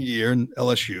senior year in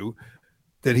LSU,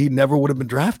 that he never would have been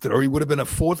drafted, or he would have been a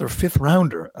 4th or 5th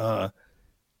rounder.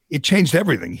 It changed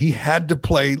everything. He had to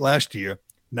play last year.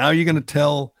 Now you're going to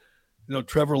tell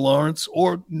Trevor Lawrence,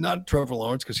 or not Trevor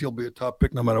Lawrence because he'll be a top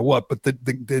pick no matter what, but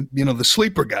the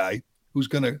sleeper guy who's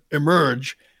going to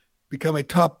emerge, become a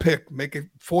top pick, make a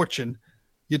fortune.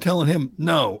 You're telling him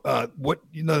no.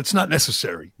 It's not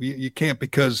necessary. You can't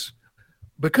because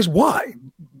why?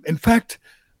 In fact,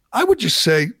 I would just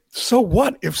say, so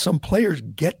what if some players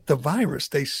get the virus?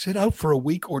 They sit out for a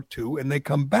week or two and they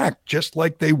come back just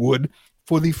like they would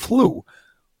for the flu.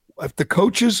 If the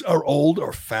coaches are old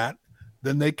or fat,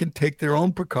 then they can take their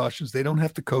own precautions. They don't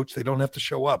have to coach. They don't have to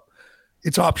show up.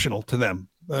 It's optional to them.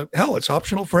 It's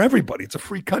optional for everybody. It's a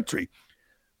free country.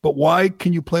 But why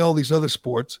can you play all these other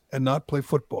sports and not play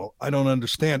football? I don't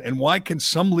understand. And why can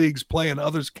some leagues play and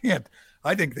others can't?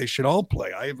 I think they should all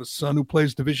play. I have a son who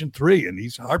plays Division III, and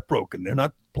he's heartbroken. They're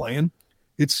not playing.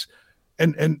 It's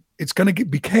going to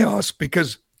be chaos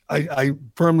because I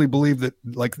firmly believe that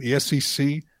like the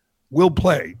SEC will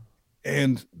play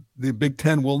and the Big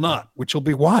Ten will not, which will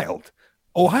be wild.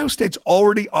 Ohio State's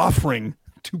already offering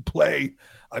to play,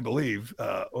 I believe,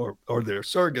 or their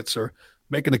surrogates are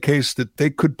making a case that they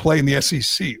could play in the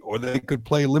SEC, or they could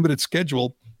play a limited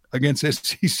schedule against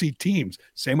SEC teams.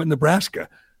 Same with Nebraska.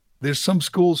 There's some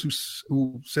schools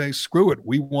who say, screw it,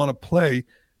 we want to play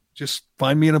just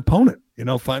find me an opponent.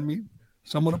 Find me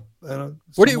someone.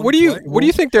 What do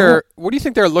you think they're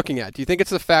looking at? Do you think it's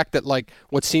the fact that like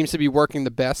what seems to be working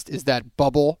the best is that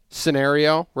bubble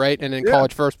scenario, right? And in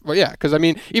college first, well, yeah, because I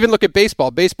mean, even look at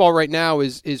baseball. Baseball right now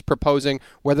is proposing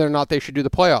whether or not they should do the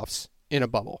playoffs in a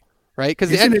bubble, right? Because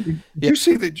did you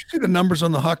see the numbers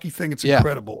on the hockey thing? It's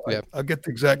incredible. Yeah. I'll get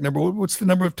the exact number. What's the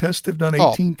number of tests they've done?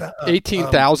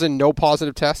 18,000 no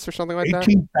positive tests or something like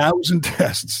 18,000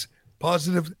 tests,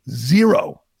 positive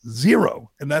zero.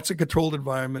 And that's a controlled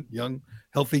environment, young,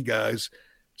 healthy guys.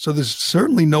 So there's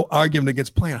certainly no argument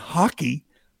against playing hockey.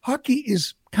 Hockey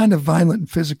is kind of violent and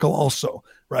physical also,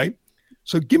 right?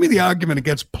 So give me the argument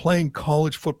against playing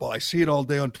college football. I see it all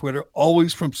day on Twitter,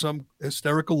 always from some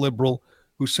hysterical liberal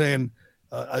who's saying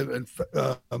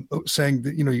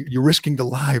that, you're risking the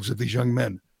lives of these young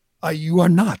men. You are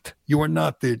not. You are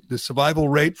not. The survival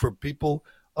rate for people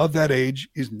of that age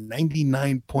is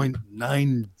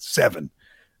 99.97.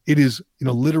 It is,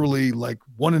 literally like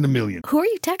 1 in a million. Who are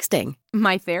you texting?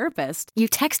 My therapist. You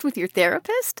text with your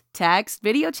therapist? Text,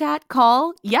 video chat,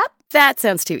 call. Yep. That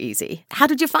sounds too easy. How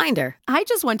did you find her? I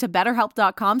just went to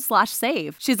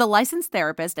betterhelp.com/save. She's a licensed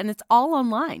therapist and it's all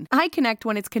online. I connect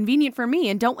when it's convenient for me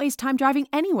and don't waste time driving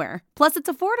anywhere. Plus, it's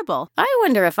affordable. I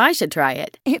wonder if I should try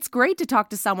it. It's great to talk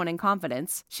to someone in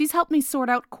confidence. She's helped me sort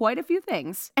out quite a few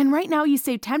things. And right now you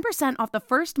save 10% off the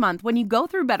first month when you go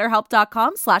through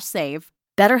betterhelp.com/save.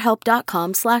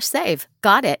 BetterHelp.com/save.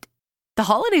 Got it. The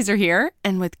holidays are here,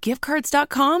 and with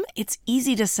giftcards.com, it's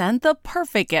easy to send the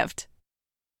perfect gift.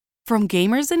 From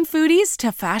gamers and foodies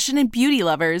to fashion and beauty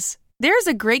lovers, there's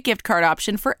a great gift card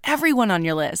option for everyone on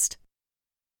your list.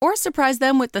 Or surprise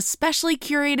them with the specially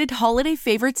curated Holiday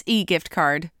Favorites e-gift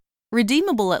card.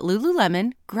 Redeemable at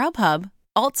Lululemon, Grubhub,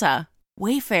 Ulta,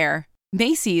 Wayfair,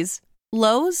 Macy's,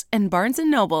 Lowe's, and Barnes &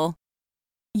 Noble.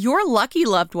 Your lucky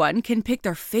loved one can pick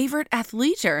their favorite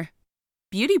athleisure,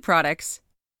 beauty products,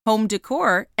 home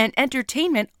decor, and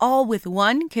entertainment all with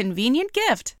one convenient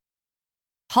gift.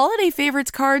 Holiday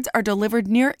Favorites cards are delivered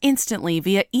near instantly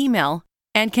via email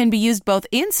and can be used both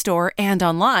in-store and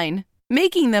online,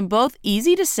 making them both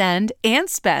easy to send and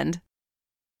spend.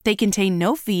 They contain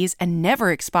no fees and never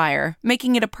expire,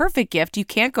 making it a perfect gift you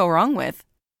can't go wrong with.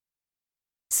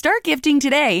 Start gifting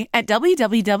today at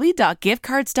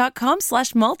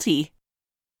www.giftcards.com/multi.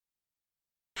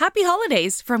 Happy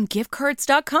holidays from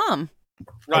giftcards.com.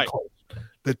 Right.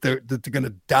 That they're going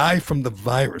to die from the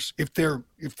virus. If their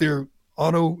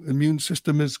autoimmune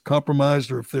system is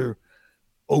compromised or if they're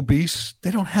obese, they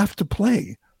don't have to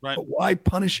play. Right. But why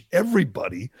punish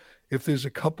everybody if there's a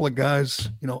couple of guys,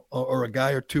 or a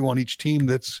guy or two on each team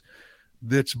that's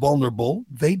vulnerable?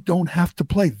 They don't have to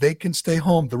play. They can stay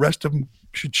home. The rest of them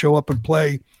should show up and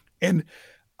play. And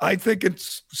I think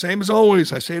it's same as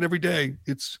always. I say it every day.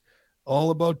 It's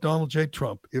all about Donald J.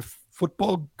 Trump. If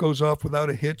football goes off without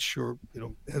a hitch or,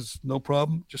 has no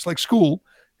problem, just like school,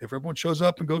 if everyone shows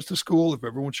up and goes to school, if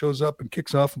everyone shows up and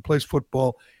kicks off and plays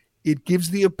football, it gives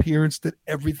the appearance that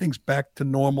everything's back to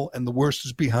normal and the worst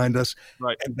is behind us.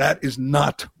 Right. And that is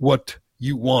not what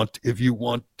you want if you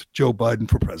want Joe Biden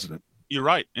for president. You're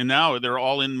right. And now they're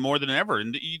all in more than ever.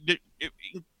 And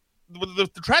the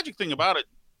tragic thing about it,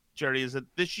 Jerry, is that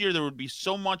this year there would be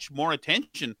so much more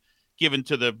attention given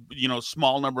to the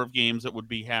small number of games that would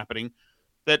be happening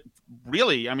that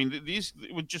really, these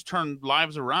would just turn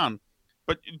lives around.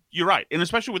 But you're right. And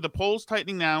especially with the polls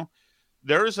tightening now,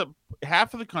 there is a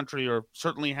half of the country, or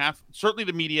certainly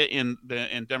the media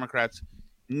and Democrats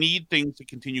need things to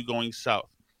continue going south.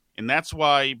 And that's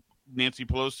why Nancy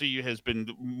Pelosi has been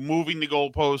moving the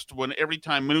goalpost when every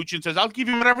time Mnuchin says, I'll give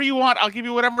you whatever you want. I'll give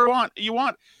you whatever you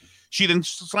want. She then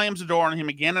slams the door on him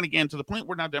again and again to the point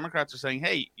where now Democrats are saying,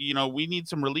 hey, we need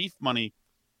some relief money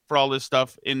for all this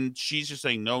stuff. And she's just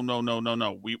saying, no.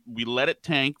 We let it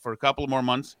tank for a couple of more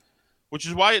months, which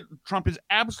is why Trump is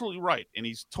absolutely right. And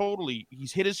he's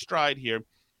hit his stride here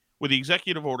with the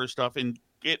executive order stuff and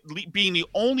being the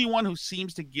only one who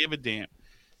seems to give a damn.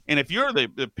 And if you're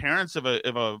the parents of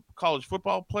a college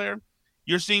football player,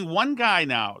 you're seeing one guy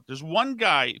now. There's one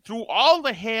guy through all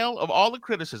the hail of all the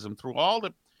criticism, through all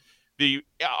the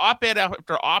op-ed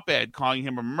after op-ed calling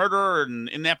him a murderer and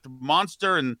inept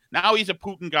monster, and now he's a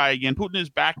Putin guy again. Putin is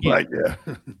back in. Right,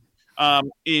 yeah. And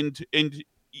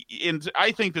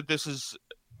I think that this is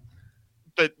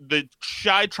the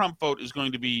shy Trump vote is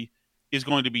going to be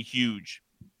huge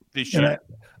this year.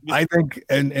 I think,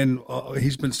 and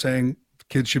he's been saying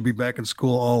kids should be back in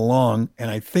school all along.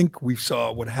 And I think we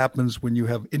saw what happens when you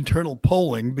have internal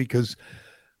polling, because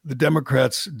the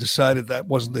Democrats decided that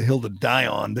wasn't the hill to die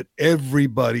on, that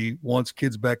everybody wants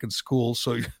kids back in school.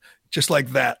 So just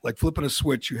like that, like flipping a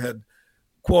switch, you had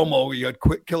Cuomo, you had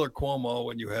Killer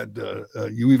Cuomo, and you had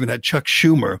you even had Chuck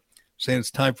Schumer saying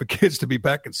it's time for kids to be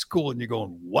back in school, and you're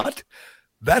going, what?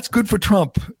 That's good for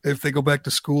Trump if they go back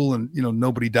to school and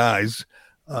nobody dies.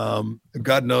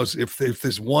 God knows if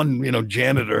there's one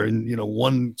janitor in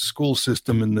one school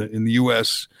system in the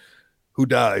U.S. who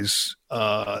dies,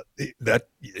 that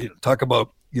talk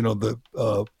about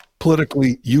the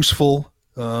politically useful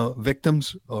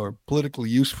victims or politically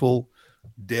useful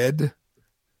dead.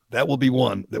 That will be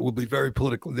one that will be very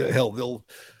political. Hell, they'll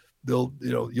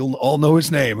you'll all know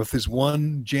his name. If there's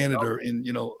one janitor in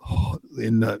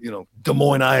Des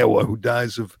Moines, Iowa, who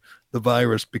dies of the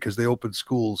virus because they opened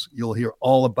schools, you'll hear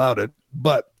all about it.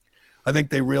 But I think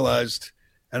they realized,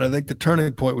 and I think the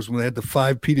turning point was when they had the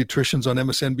 5 pediatricians on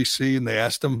MSNBC, and they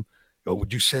asked them,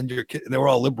 would you send your kid? And they were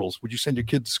all liberals. Would you send your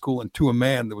kid to school? And to a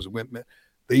man, there was a woman.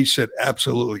 They said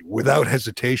absolutely, without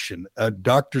hesitation.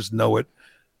 Doctors know it.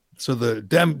 So the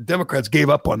Democrats gave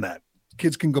up on that.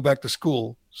 Kids can go back to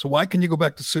school. So why can you go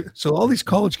back to so all these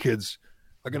college kids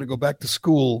are going to go back to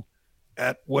school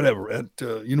at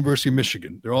University of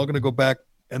Michigan. They're all going to go back,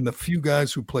 and the few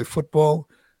guys who play football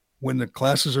when the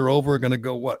classes are over are going to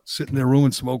go what? Sit in their room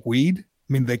and smoke weed?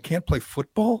 I mean, they can't play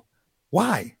football?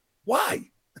 Why?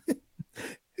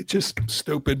 It's just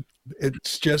stupid.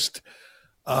 It's just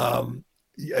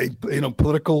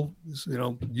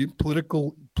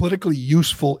politically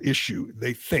useful issue.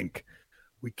 They think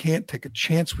we can't take a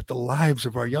chance with the lives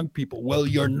of our young people. Well,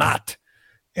 you're not.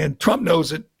 And Trump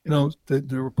knows it. The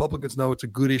Republicans know it's a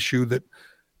good issue that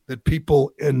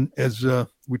people, and as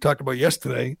we talked about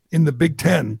yesterday, in the Big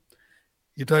Ten,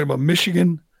 you're talking about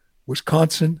Michigan,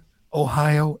 Wisconsin,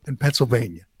 Ohio, and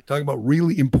Pennsylvania. You're talking about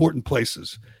really important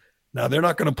places. Now, they're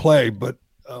not going to play, but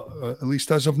at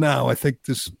least as of now, I think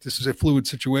this is a fluid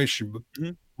situation.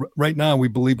 But right now, we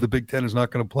believe the Big Ten is not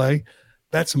going to play.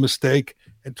 That's a mistake,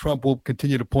 and Trump will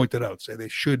continue to point that out, say they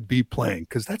should be playing,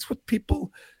 because that's what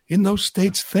people in those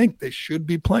states think they should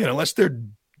be playing, unless they're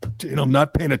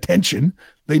not paying attention.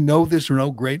 They know there's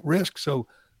no great risk. So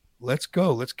let's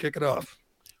go. Let's kick it off.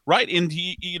 Right. And,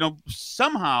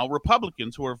 somehow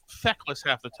Republicans, who are feckless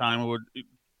half the time, who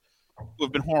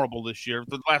have been horrible this year,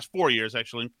 the last 4 years,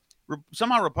 actually,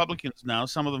 somehow Republicans now,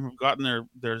 some of them have gotten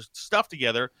their stuff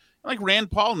together, like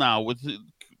Rand Paul now with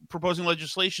proposing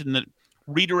legislation that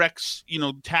redirects,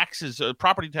 taxes,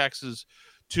 property taxes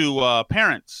to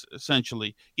parents,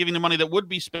 essentially, giving the money that would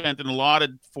be spent and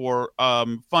allotted for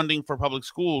funding for public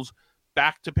schools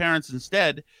back to parents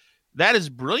instead. That is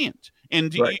brilliant.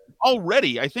 And right.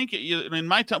 Already, I think in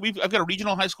my time, I've got a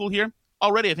regional high school here.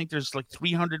 Already, I think there's like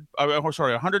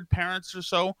 100 parents or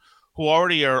so who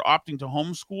already are opting to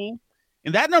homeschool.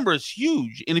 And that number is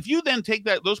huge. And if you then take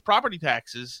those property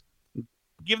taxes,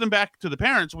 give them back to the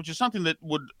parents, which is something that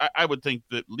I would think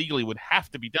that legally would have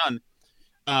to be done.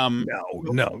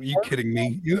 No, you kidding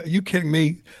me? You kidding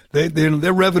me?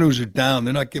 Their revenues are down.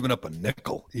 They're not giving up a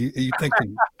nickel. You think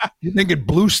in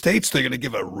blue states they're going to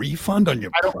give a refund on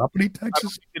your property taxes? I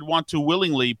don't think they'd want to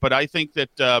willingly, but I think that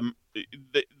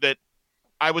that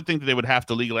I would think that they would have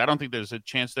to legally. I don't think there's a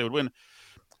chance they would win.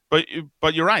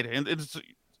 But you're right, and it's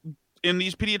in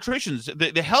these pediatricians,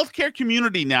 the healthcare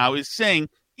community now is saying,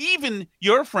 even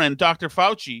your friend Dr.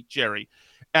 Fauci, Jerry,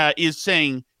 is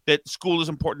saying that school is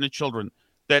important to children.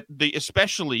 That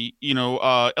especially,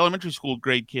 elementary school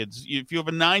grade kids, if you have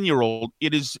a 9-year-old,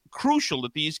 it is crucial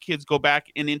that these kids go back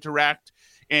and interact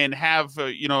and have,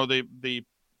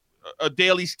 a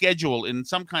daily schedule and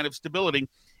some kind of stability.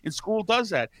 And school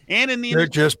does that. And they're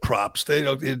just props.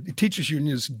 Teachers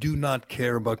unions do not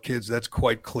care about kids. That's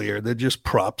quite clear. They're just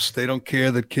props. They don't care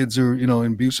that kids are, in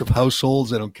abusive households.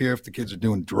 They don't care if the kids are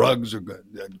doing drugs or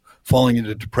falling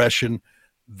into depression.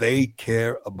 They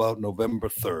care about November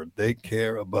 3rd. They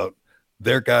care about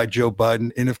their guy, Joe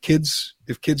Biden. And if kids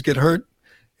get hurt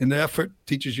in the effort,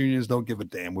 teachers unions don't give a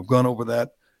damn. We've gone over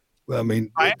that. I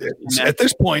mean, at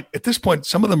this point,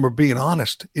 some of them are being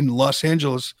honest. In Los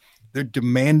Angeles, they're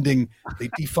demanding they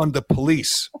defund the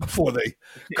police before they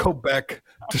go back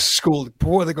to school,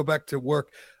 before they go back to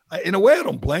work. In a way, I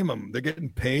don't blame them. They're getting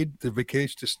paid. They're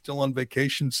still on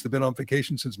vacations. They've been on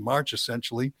vacation since March,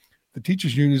 essentially. The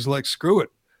teachers union is like, screw it.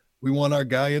 We want our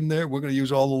guy in there. We're going to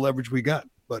use all the leverage we got.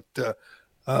 But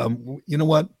you know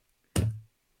what?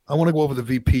 I want to go over the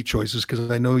VP choices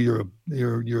because I know you're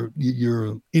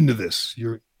into this.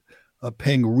 You're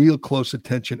paying real close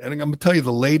attention. And I'm going to tell you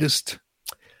the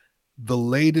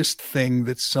latest thing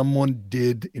that someone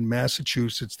did in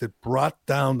Massachusetts that brought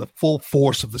down the full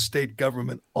force of the state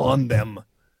government on them.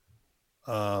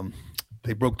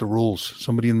 They broke the rules.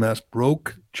 Somebody in Mass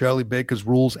broke Charlie Baker's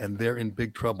rules, and they're in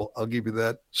big trouble. I'll give you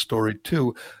that story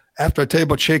too. After I tell you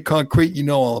about Shea Concrete, you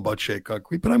know all about Shea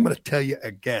Concrete, but I'm going to tell you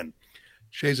again.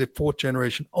 Shea's a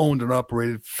fourth-generation owned and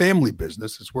operated family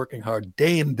business that's working hard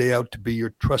day in and day out to be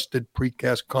your trusted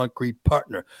precast concrete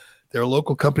partner. They're a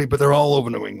local company, but they're all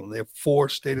over New England. They have 4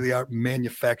 state-of-the-art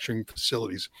manufacturing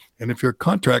facilities. And if you're a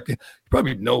contractor, you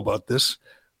probably know about this.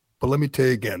 But let me tell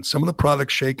you again, some of the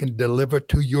products Shea can deliver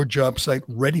to your job site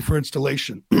ready for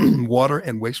installation. Water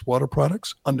and wastewater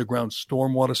products, underground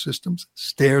stormwater systems,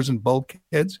 stairs and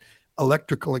bulkheads,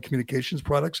 electrical and communications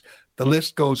products. The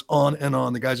list goes on and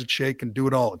on. The guys at Shea can do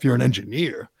it all. If you're an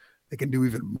engineer, they can do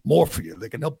even more for you. They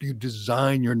can help you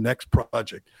design your next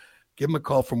project. Give them a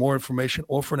call for more information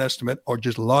or for an estimate, or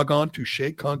just log on to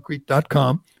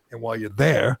SheaConcrete.com. And while you're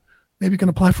there, maybe you can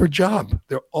apply for a job.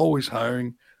 They're always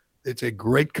hiring. It's a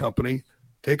great company.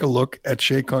 Take a look at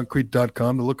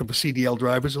SheaConcrete.com. They're looking for CDL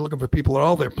drivers. They're looking for people at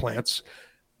all their plants.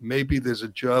 Maybe there's a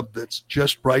job that's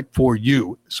just right for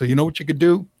you. So you know what you could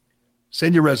do?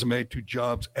 Send your resume to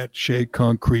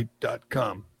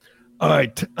jobs@SheaConcrete.com. All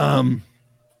right.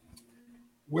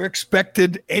 We're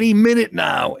expected any minute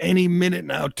now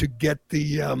to get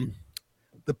the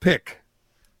pick.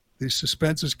 The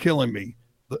suspense is killing me.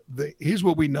 Here's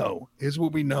what we know.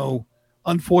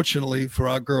 Unfortunately for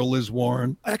our girl, Liz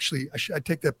Warren, actually, I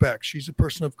take that back. She's a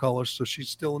person of color, so she's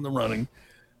still in the running.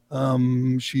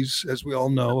 She's, as we all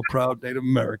know, a proud Native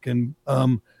American.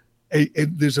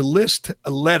 There's a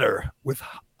letter with,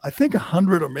 I think,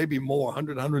 100 or maybe more,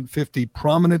 150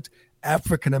 prominent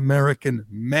African-American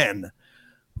men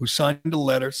who signed a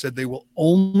letter, said they will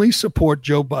only support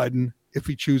Joe Biden if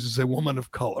he chooses a woman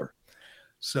of color.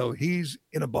 So he's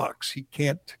in a box. He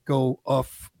can't go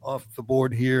off the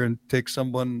board here and take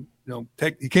someone,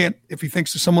 he can't, if he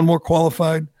thinks there's someone more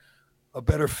qualified, a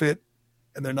better fit,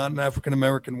 and they're not an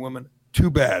African-American woman,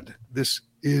 too bad. This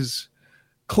is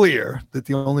clear that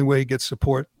the only way he gets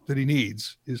support that he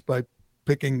needs is by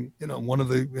picking, one of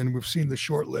the, and we've seen the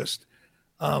short list.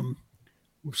 It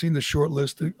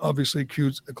obviously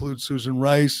includes Susan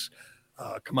Rice,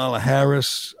 Kamala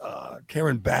Harris,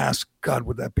 Karen Bass. God,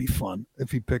 would that be fun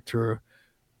if he picked her?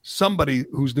 Somebody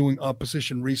who's doing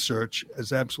opposition research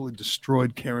has absolutely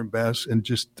destroyed Karen Bass and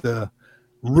just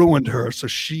ruined her, so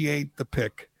she ain't the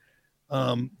pick.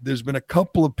 There's been a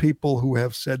couple of people who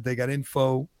have said they got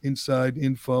inside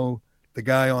info. The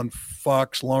guy on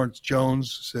Fox, Lawrence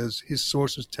Jones, says his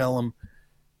sources tell him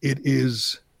it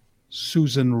is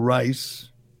Susan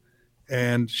Rice,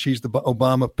 and she's the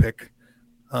Obama pick.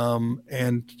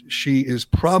 And she is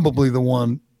probably the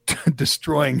one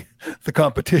destroying the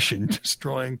competition,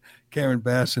 destroying Karen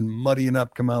Bass and muddying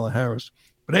up Kamala Harris.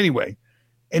 But anyway,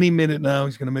 any minute now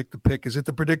he's going to make the pick. Is it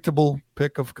the predictable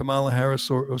pick of Kamala Harris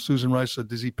or Susan Rice, or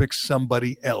does he pick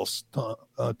somebody else,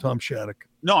 Tom Shattuck?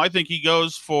 No, I think he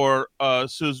goes for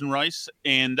Susan Rice.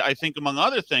 And I think, among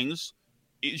other things,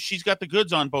 she's got the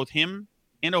goods on both him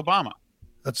and Obama.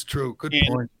 That's true. Good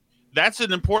point. That's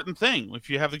an important thing. If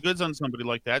you have the goods on somebody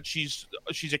like that, she's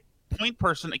a point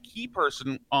person, a key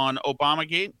person on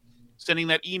Obamagate, sending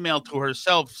that email to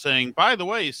herself saying, by the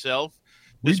way,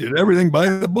 we did everything by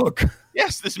the book.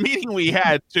 Yes, this meeting we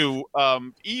had to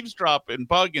eavesdrop and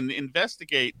bug and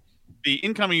investigate the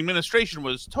incoming administration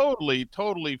was totally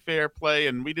fair play,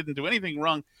 and we didn't do anything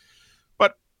wrong.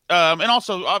 But and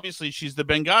also, obviously, she's the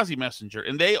Benghazi messenger,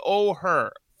 and they owe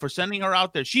her for sending her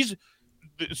out there.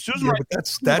 Susan Rice. But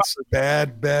that's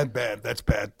bad. That's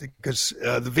bad because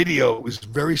the video is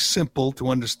very simple to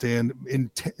understand.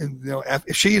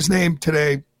 If she is named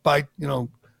today by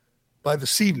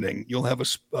this evening, you'll have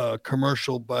a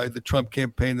commercial by the Trump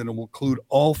campaign that will include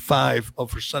all 5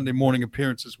 of her Sunday morning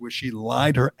appearances where she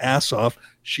lied her ass off.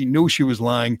 She knew she was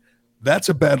lying. That's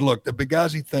a bad look. The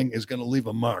Benghazi thing is going to leave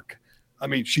a mark. I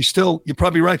mean, you're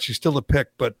probably right. She's still a pick,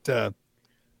 but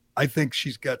I think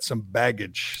she's got some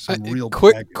baggage, baggage.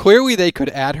 Clearly, they could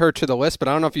add her to the list, but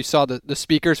I don't know if you saw the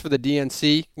speakers for the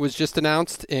DNC was just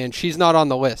announced, and she's not on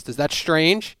the list. Is that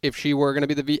strange if she were going to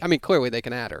be the I mean, clearly they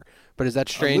can add her, but is that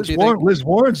strange? Liz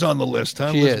Warren's on the list,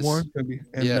 huh? She Liz is. Warren's going to be,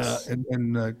 and, yes.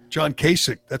 and John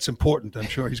Kasich, that's important. I'm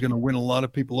sure he's going to win a lot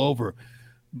of people over.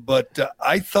 But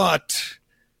I thought,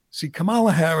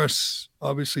 Kamala Harris,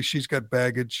 obviously she's got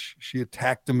baggage. She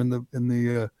attacked him in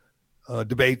the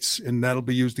debates, and that'll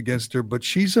be used against her. But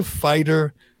she's a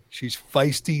fighter. She's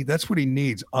feisty. That's what he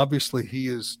needs. Obviously, he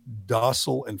is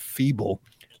docile and feeble.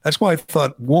 That's why I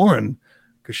thought Warren,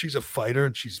 because she's a fighter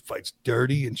and she fights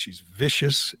dirty and she's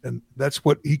vicious, and that's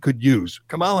what he could use.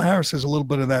 Kamala Harris has a little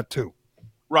bit of that too.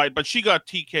 Right, but she got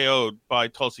TKO'd by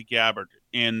Tulsi Gabbard,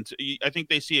 and I think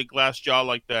they see a glass jaw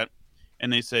like that,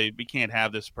 and they say, we can't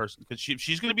have this person, because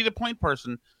she's going to be the point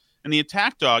person and the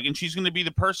attack dog, and she's going to be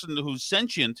the person who's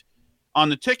sentient on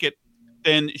the ticket,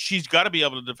 then she's got to be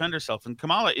able to defend herself. And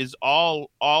Kamala is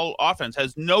all offense,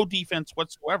 has no defense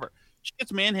whatsoever. She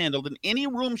gets manhandled in any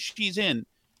room she's in.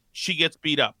 She gets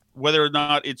beat up, whether or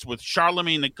not it's with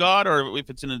Charlemagne the God or if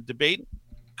it's in a debate.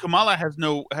 Kamala has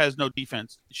no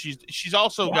defense. She's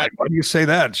also got. Why do you say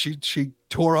that? She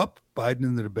tore up Biden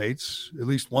in the debates at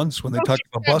least once when they talked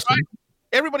about busting.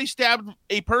 Everybody stabbed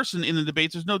a person in the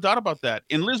debates. There's no doubt about that.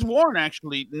 And Liz Warren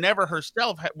actually never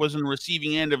herself was in the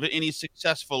receiving end of any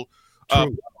successful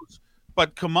blows.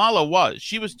 But Kamala was.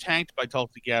 She was tanked by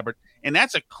Tulsi Gabbard, and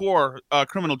that's a core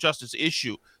criminal justice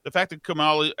issue. The fact that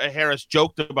Kamala Harris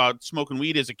joked about smoking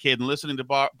weed as a kid and listening to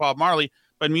Bob Marley,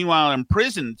 but meanwhile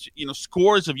imprisoned,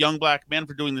 scores of young black men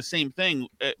for doing the same thing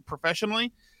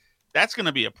professionally, that's going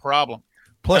to be a problem.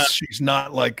 Plus, she's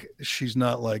not like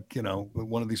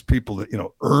one of these people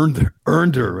that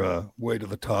earned her way to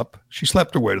the top. She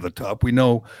slept her way to the top. We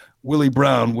know Willie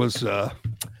Brown was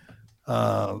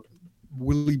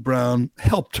Willie Brown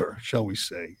helped her, shall we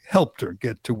say, helped her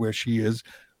get to where she is.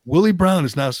 Willie Brown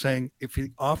is now saying if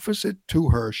he offers it to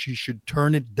her, she should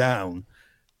turn it down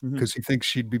because he thinks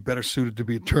she'd be better suited to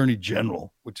be attorney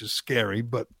general, which is scary,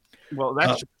 but. Well,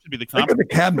 that should be the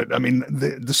cabinet. I mean,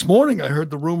 this morning I heard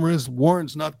the rumor is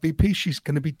Warren's not VP. She's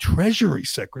going to be Treasury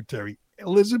Secretary.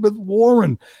 Elizabeth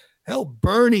Warren, hell,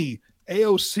 Bernie,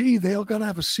 AOC, they all got to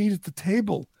have a seat at the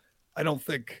table. I don't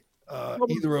think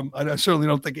either of them. I certainly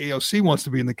don't think AOC wants to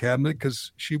be in the cabinet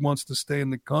because she wants to stay in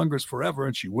the Congress forever,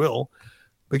 and she will.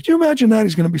 But can you imagine that?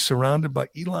 He's going to be surrounded by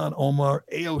Ilhan Omar,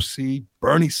 AOC,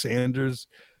 Bernie Sanders.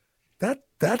 That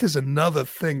is another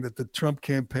thing that the Trump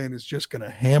campaign is just going to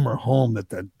hammer home, that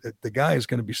the guy is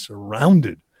going to be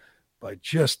surrounded by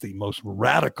just the most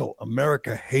radical,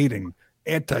 America-hating,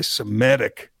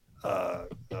 anti-Semitic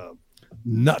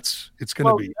nuts. It's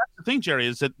going to be. That's the thing, Jerry,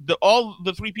 is that all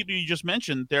the three people you just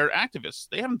mentioned, they're activists.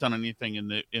 They haven't done anything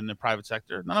in the private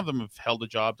sector. None of them have held a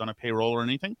job, done a payroll or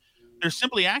anything. They're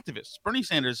simply activists. Bernie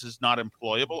Sanders is not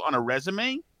employable on a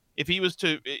resume. If he was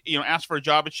to ask for a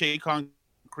job at Shea Concrete,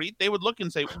 they would look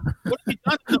and say, what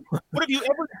have you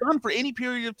ever done for any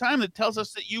period of time that tells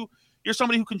us that you're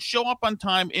somebody who can show up on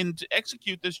time and to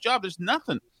execute this job? There's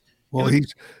nothing. Well,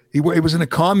 he was in a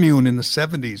commune in the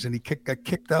 70s, and he got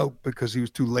kicked out because he was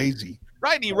too lazy.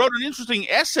 Right. He wrote an interesting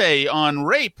essay on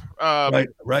rape. Right.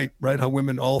 How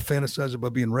women all fantasize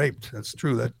about being raped. That's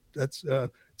true. That's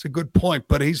it's a good point.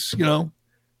 But he's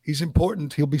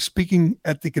important. He'll be speaking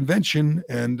at the convention,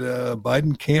 and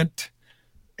Biden can't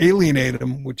alienate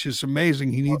him, which is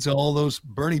amazing. He needs all those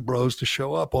Bernie bros to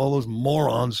show up, all those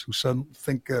morons who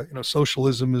think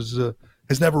socialism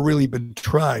has never really been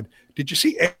tried. Did you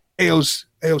see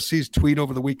AOC's tweet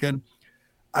over the weekend?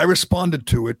 I responded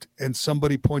to it, and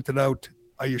somebody pointed out,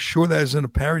 "Are you sure that isn't a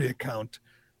parody account?"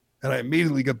 And I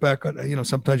immediately got back on.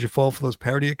 Sometimes you fall for those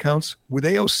parody accounts. With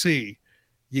AOC,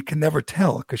 you can never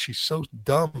tell because she's so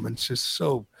dumb and just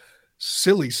so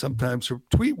silly. Sometimes her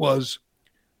tweet was,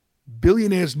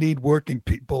 "Billionaires need working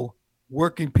people.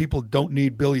 Working people don't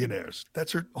need billionaires."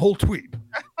 That's her whole tweet.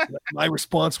 My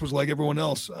response was like everyone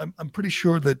else. I'm pretty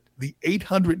sure that the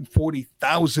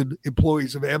 840,000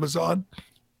 employees of Amazon,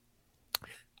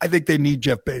 I think they need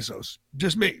Jeff Bezos.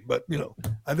 Just me, but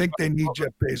I think they need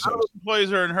Jeff Bezos. Those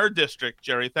employees are in her district,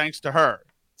 Jerry, thanks to her.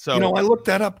 So I looked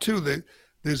that up too.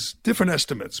 There's different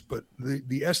estimates, but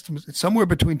the estimates, it's somewhere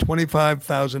between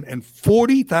 25,000 and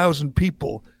 40,000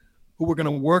 people who were going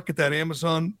to work at that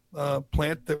Amazon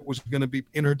plant that was going to be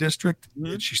in her district.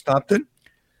 Mm-hmm. She stopped it.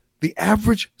 The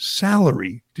average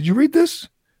salary, did you read this?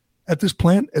 At this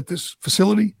plant, at this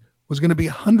facility, was going to be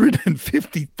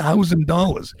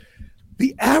 $150,000.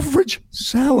 The average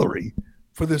salary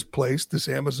for this place, this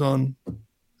Amazon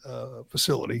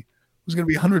facility, was going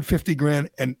to be $150,000.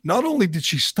 And not only did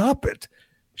she stop it,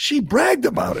 she bragged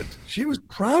about it. She was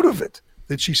proud of it,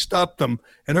 that she stopped them.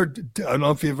 And I don't know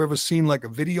if you've ever seen like a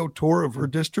video tour of her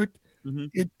district.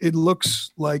 Mm-hmm. It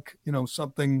looks like,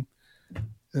 something,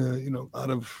 out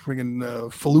of friggin'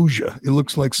 Fallujah. It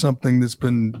looks like something that's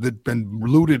been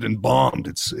looted and bombed.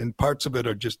 And parts of it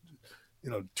are just,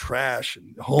 trash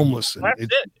and homeless. And that's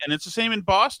it. And it's the same in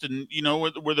Boston,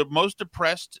 we're the most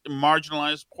depressed,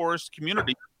 marginalized, poorest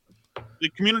community. The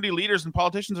community leaders and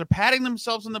politicians are patting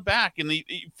themselves on the back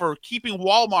for keeping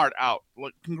Walmart out.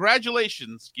 Like,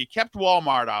 congratulations, you kept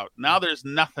Walmart out. Now there's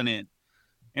nothing in.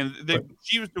 And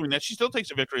she was doing that. She still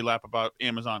takes a victory lap about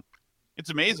Amazon.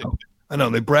 It's amazing. I know.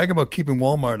 They brag about keeping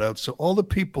Walmart out. So all the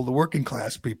people, the working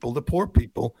class people, the poor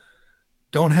people,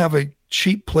 don't have a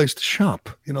cheap place to shop.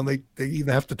 They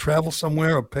either have to travel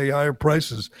somewhere or pay higher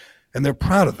prices. And they're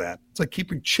proud of that. It's like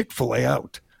keeping Chick-fil-A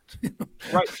out.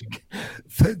 Right.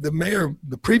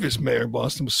 The previous mayor of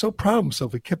Boston was so proud of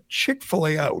himself. He kept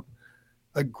Chick-fil-A out,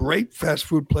 a great fast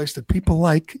food place that people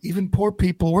like, even poor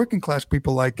people, working class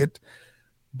people like it.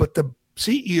 But the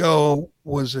CEO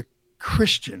was a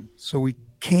Christian, so we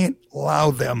can't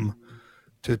allow them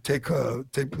to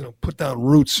put down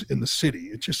roots in the city.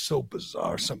 It's just so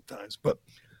bizarre sometimes. But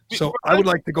so I would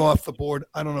like to go off the board.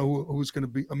 I don't know who's going to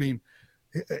be. I mean,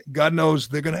 God knows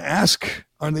they're going to ask.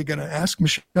 Aren't they going to ask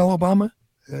Michelle Obama?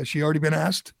 Has she already been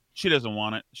asked? She doesn't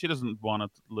want it. She doesn't want to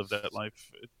live that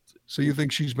life. So you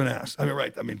think she's been asked? I mean,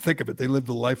 right. I mean, think of it. They live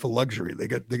the life of luxury. They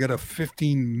got a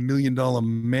 $15 million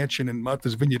mansion in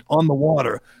Martha's Vineyard on the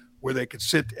water where they could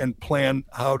sit and plan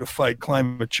how to fight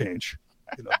climate change.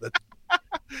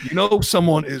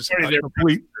 Someone is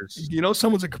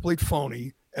someone's a complete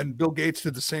phony, and Bill Gates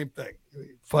did the same thing.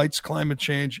 He fights climate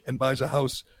change and buys a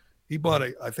house. He bought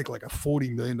I think like a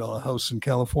 $40 million house in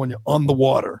California on the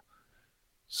water.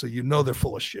 So they're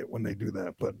full of shit when they do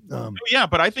that. But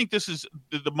but I think this is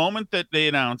the moment that they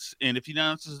announce, and if he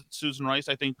announces Susan Rice,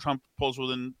 I think Trump pulls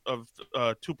within of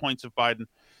 2 points of Biden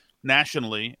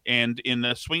nationally, and in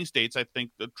the swing states, I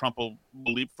think that Trump will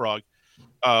leapfrog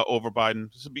over Biden,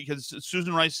 because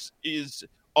Susan Rice is,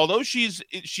 although she's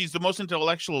the most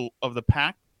intellectual of the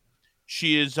pack,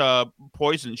 she is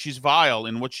poison. She's vile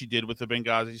in what she did with the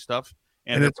Benghazi stuff.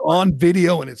 And it's on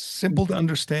video, and it's simple to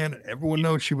understand, and everyone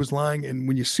knows she was lying. And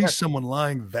when you see someone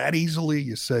lying that easily,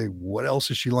 you say, what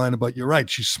else is she lying about? You're right.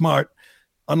 She's smart.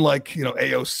 Unlike,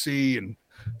 AOC and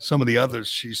some of the others,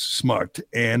 she's smart.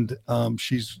 And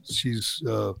she's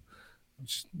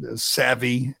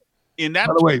savvy. By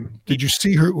the way, did you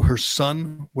see her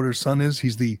son, what her son is?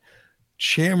 He's the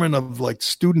chairman of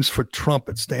students for Trump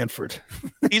at Stanford.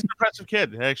 He's an impressive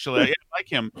kid, actually. I like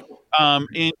him.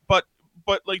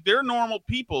 But they're normal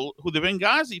people who the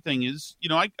Benghazi thing is,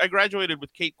 I graduated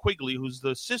with Kate Quigley, who's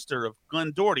the sister of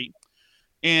Glenn Doherty,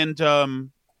 and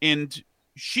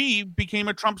she became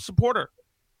a Trump supporter,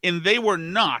 and they were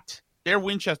not. They're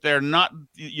Winchester. They're not.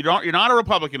 You're not a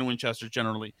Republican in Winchester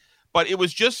generally, but it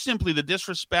was just simply the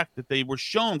disrespect that they were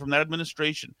shown from that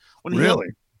administration when he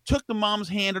took the mom's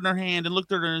hand in her hand and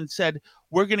looked at her and said,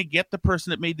 "We're going to get the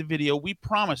person that made the video. We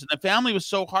promise." And the family was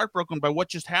so heartbroken by what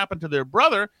just happened to their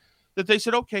brother that they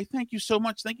said, okay, thank you so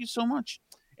much. Thank you so much.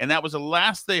 And that was the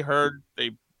last they heard.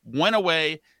 They went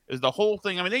away. It was the whole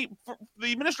thing. I mean,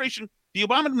 the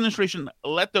Obama administration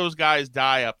let those guys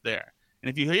die up there. And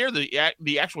if you hear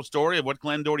the actual story of what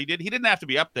Glenn Doherty did, he didn't have to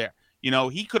be up there.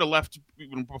 He could have left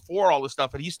even before all this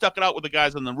stuff, and he stuck it out with the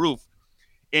guys on the roof.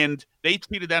 And they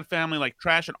treated that family like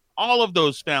trash, and all of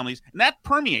those families. And that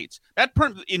permeates.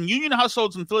 In union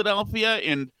households in Philadelphia,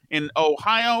 in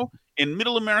Ohio, in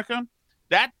Middle America,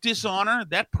 that dishonor,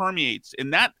 that permeates,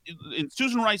 and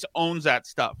Susan Rice owns that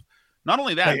stuff. Not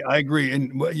only that, I agree,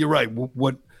 and you're right.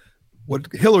 What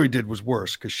Hillary did was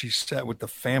worse, because she sat with the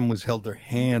families, held their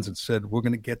hands, and said, "We're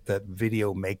going to get that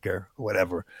video maker, or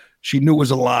whatever." She knew it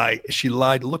was a lie. She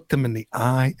lied, looked them in the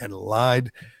eye, and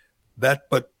lied.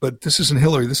 But this isn't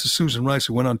Hillary. This is Susan Rice,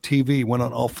 who went on TV, went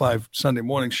on all 5 Sunday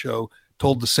morning show,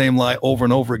 told the same lie over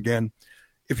and over again.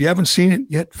 If you haven't seen it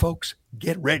yet, folks,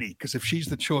 get ready, because if she's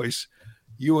the choice,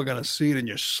 you are going to see it in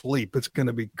your sleep. It's going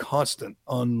to be constant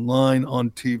online,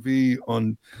 on TV,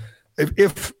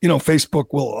 if Facebook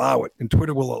will allow it and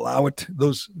Twitter will allow it.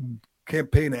 Those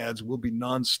campaign ads will be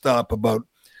nonstop about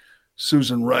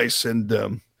Susan Rice,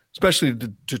 and especially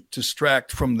to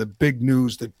distract from the big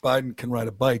news that Biden can ride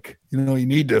a bike. You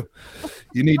need to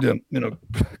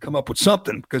come up with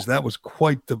something, because that was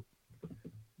quite the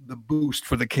boost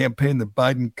for the campaign, that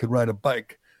Biden could ride a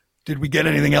bike. Did we get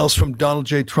anything else from Donald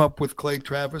J. Trump with Clay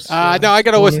Travis? No, I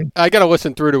gotta listen. I gotta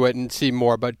listen through to it and see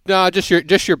more. But no, just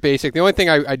your basic. The only thing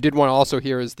I did want to also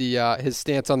hear is his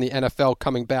stance on the NFL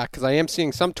coming back, because I am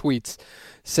seeing some tweets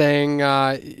saying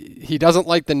he doesn't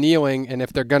like the kneeling, and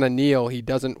if they're gonna kneel, he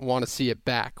doesn't want to see it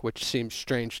back, which seems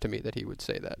strange to me that he would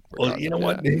say that. Well, you know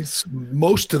what?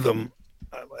 Most of them.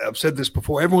 I've said this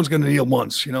before. Everyone's going to kneel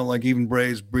once, like even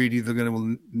Breeze, they're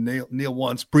going to kneel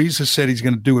once. Breeze has said he's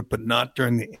going to do it, but not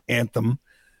during the anthem.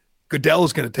 Goodell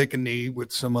is going to take a knee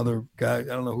with some other guy. I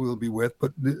don't know who he'll be with,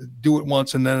 but do it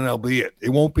once and then that'll be it. It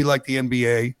won't be like the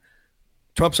NBA.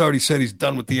 Trump's already said he's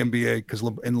done with the NBA,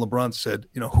 and LeBron said,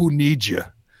 who needs you?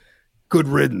 Good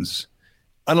riddance.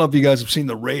 I don't know if you guys have seen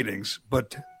the ratings,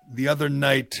 but the other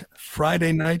night,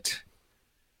 Friday night,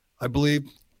 I believe,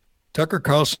 Tucker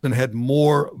Carlson had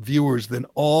more viewers than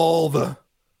all the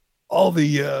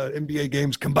NBA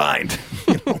games combined.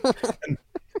 And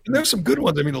there's some good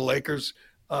ones. I mean, the Lakers,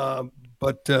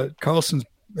 but Carlson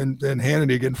and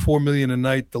Hannity getting 4 million a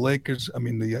night. The Lakers, the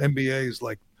NBA is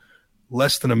like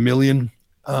less than 1 million.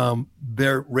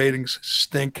 Their ratings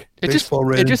stink. It just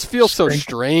feels so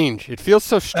strange. It feels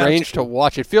so strange to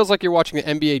watch. It feels like you're watching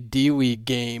an NBA D-League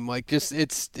game. Like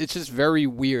it's just very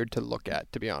weird to look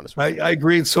at, to be honest with you. I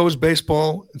agree, and so is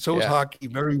baseball, and so is hockey.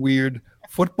 Very weird.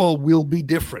 Football will be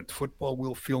different. Football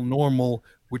will feel normal,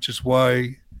 which is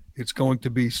why it's going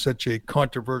to be such a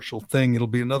controversial thing. It'll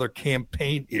be another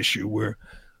campaign issue where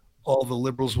all the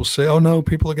liberals will say, "Oh no,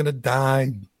 people are going to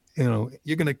die. You're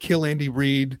going to kill Andy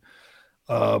Reid."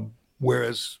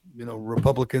 Whereas,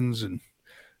 Republicans and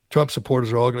Trump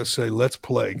supporters are all going to say, let's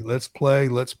play.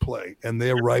 And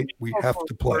they're right. We have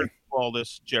to play. All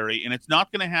this, Jerry, and it's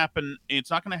not going to happen.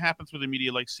 It's not going to happen through the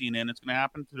media like CNN. It's going to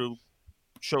happen through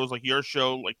shows like your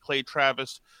show, like Clay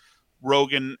Travis,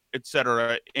 Rogan,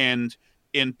 etc. And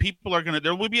people are going to,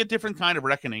 there will be a different kind of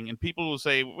reckoning, and people will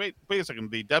say, wait a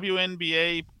second, the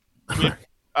WNBA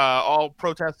all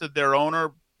protested their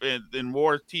owner in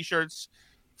wore T-shirts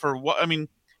for what? I mean,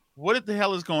 what the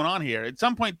hell is going on here? At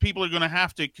some point, people are going to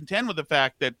have to contend with the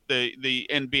fact that the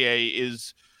NBA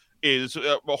is a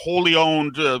wholly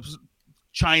owned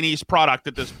Chinese product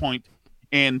at this point,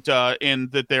 and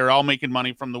that they're all making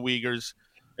money from the Uyghurs,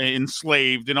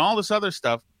 enslaved, and all this other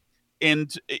stuff.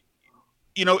 And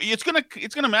it's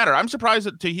gonna matter. I'm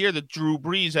surprised to hear that Drew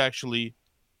Brees actually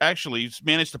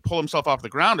managed to pull himself off the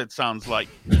ground. It sounds like.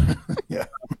 Yeah.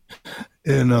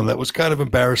 That was kind of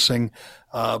embarrassing.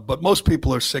 But most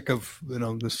people are sick of the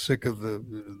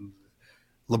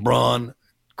LeBron,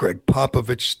 Greg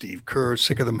Popovich, Steve Kerr,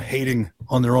 sick of them hating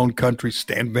on their own country.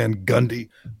 Stan Van Gundy,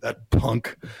 that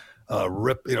punk,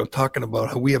 talking about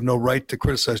how we have no right to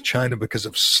criticize China because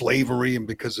of slavery and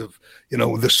because of,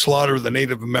 the slaughter of the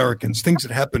Native Americans, things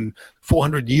that happened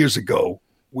 400 years ago.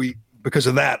 Because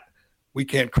of that, we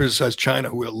can't criticize China,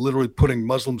 who are literally putting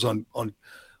Muslims in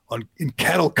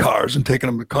cattle cars and taking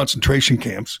them to concentration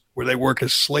camps where they work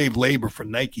as slave labor for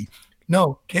Nike.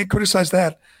 No, can't criticize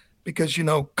that because,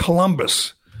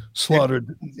 Columbus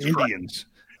slaughtered Indians.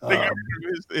 They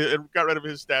got rid of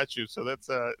his statue, so that's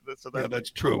true.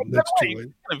 That's true. That's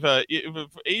true. If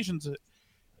Asians,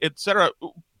 etc.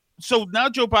 So now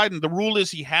Joe Biden, the rule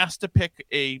is he has to pick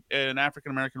an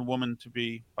African American woman to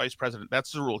be vice president.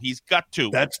 That's the rule. He's got to.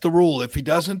 That's the rule. If he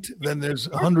doesn't, then there's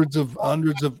hundreds of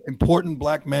important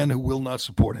black men who will not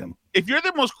support him. If you're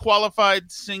the most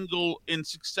qualified, single, and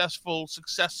successful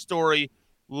success story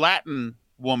Latin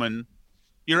woman,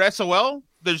 you're SOL.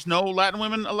 There's no Latin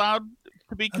women allowed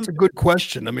to be. That's a good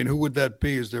question. I mean, who would that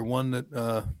be? Is there one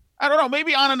that? I don't know.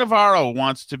 Maybe Ana Navarro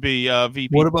wants to be VP.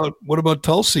 What about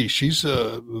Tulsi? She's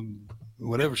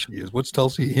whatever she is. What's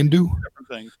Tulsi? Hindu? Different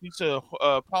thing. She's a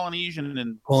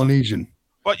Polynesian Polynesian.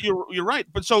 But you're right.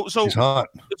 But so she's hot.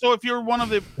 So if you're one of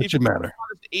the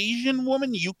Asian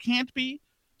woman, you can't be.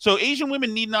 So Asian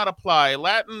women need not apply.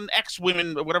 Latin X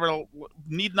women, whatever,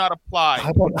 need not apply.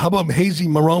 How about Hazy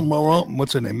Maron?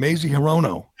 What's her name? Maisie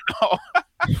Hirono. No.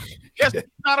 Yes,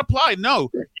 not apply. No,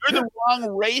 you're the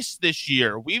wrong race this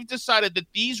year. We've decided that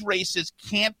these races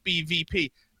can't be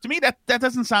VP. To me, that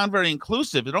doesn't sound very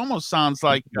inclusive. It almost sounds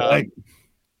like,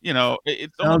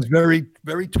 it sounds very,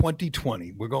 very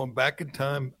 2020. We're going back in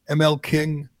time.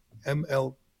 Martin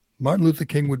Luther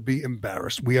King would be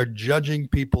embarrassed. We are judging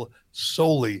people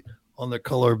solely on the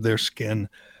color of their skin.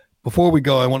 Before we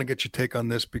go, I want to get your take on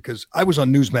this because I was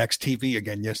on Newsmax TV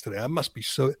again yesterday. I must be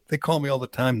they call me all the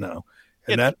time now.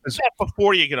 And that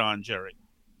before you get on, Jerry.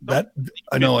 I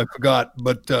know, I forgot,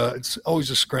 but it's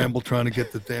always a scramble trying to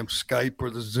get the damn Skype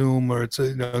or the Zoom, or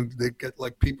they get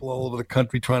like people all over the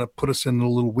country trying to put us in the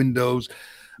little windows.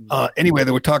 Anyway,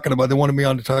 they wanted me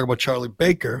on to talk about Charlie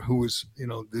Baker, who is,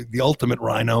 the ultimate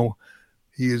rhino.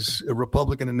 He is a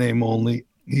Republican in name only.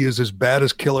 He is as bad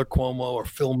as Killer Cuomo or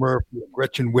Phil Murphy or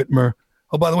Gretchen Whitmer.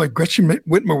 Oh, by the way, Gretchen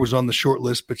Whitmer was on the short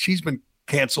list, but she's been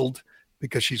canceled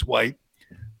because she's white.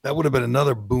 That would have been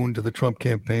another boon to the Trump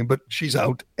campaign, but she's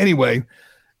out. Anyway,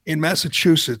 in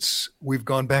Massachusetts, we've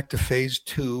gone back to phase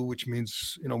 2, which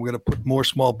means, we're going to put more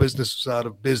small businesses out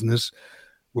of business.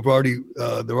 They're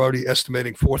already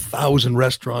estimating 4,000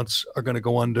 restaurants are going to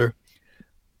go under.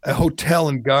 A hotel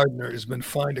in Gardner has been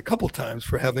fined a couple times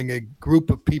for having a group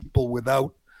of people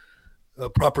without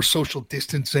proper social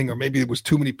distancing, or maybe it was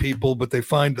too many people, but they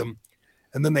fined them.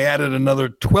 And then they added another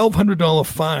 $1,200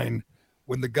 fine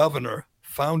when the governor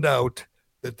found out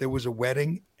that there was a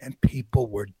wedding and people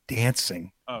were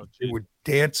dancing. Oh, geez. They were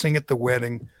dancing at the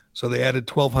wedding, so they added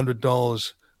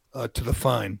 $1,200 to the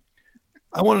fine.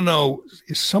 I want to know,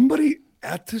 is somebody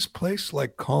at this place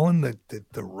like calling the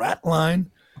rat line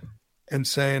and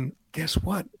saying, guess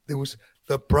what? There was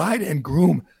the bride and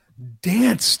groom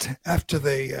danced after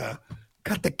they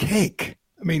got the cake.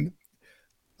 I mean,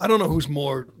 I don't know who's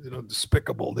more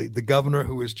despicable, the governor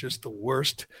who is just the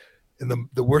worst and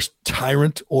the worst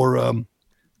tyrant, or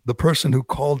the person who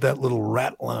called that little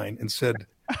rat line and said,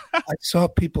 I saw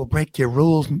people break your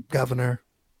rules, Governor.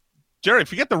 Jerry,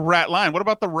 forget the rat line. What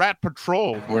about the rat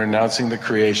patrol? We're announcing the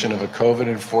creation of a COVID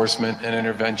enforcement and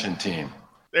intervention team.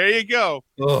 There you go.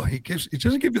 Oh, he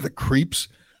doesn't give you the creeps.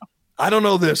 I don't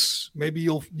know this. Maybe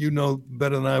you know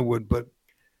better than I would, but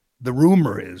the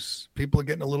rumor is people are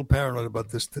getting a little paranoid about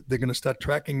this. They're going to start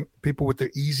tracking people with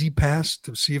their Easy Pass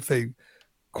to see if they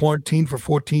quarantine for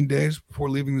 14 days before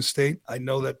leaving the state. I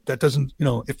know that doesn't,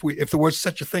 if there was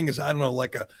such a thing as, I don't know,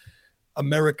 like a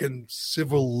American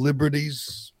Civil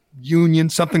Liberties Union,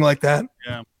 something like that.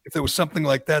 Yeah. If there was something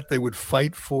like that, they would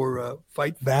fight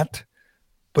that.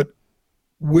 But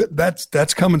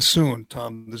that's coming soon,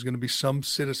 Tom. There's going to be some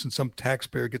citizen, some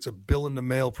taxpayer gets a bill in the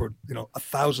mail for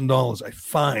 $1,000, a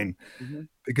fine,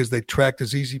 because they tracked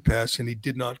his Easy Pass and he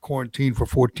did not quarantine for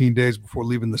 14 days before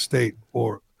leaving the state,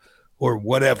 or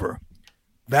whatever.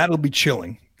 That'll be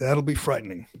chilling. That'll be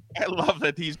frightening. I love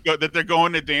that that they're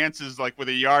going to dances like with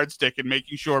a yardstick and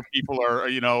making sure people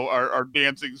are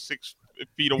dancing 6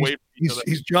 feet away from each other.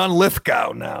 He's John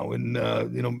Lithgow now,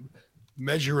 and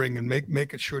measuring and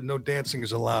making sure no dancing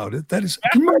is allowed. That is,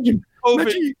 can you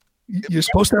imagine you're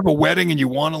supposed to have a wedding and you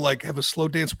want to have a slow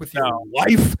dance with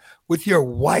your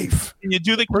wife. Can you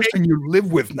do the person you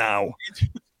live with now?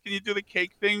 Can you do the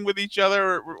cake thing with each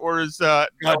other, or is God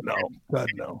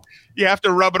no? You have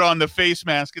to rub it on the face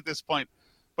mask at this point.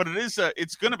 But it is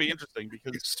it's going to be interesting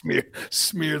because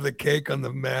smear the cake on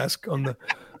the mask on the.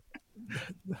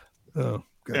 Oh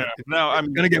God! Yeah, no, it's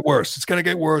going to get worse. It's going to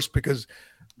get worse because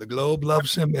the Globe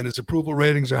loves him and his approval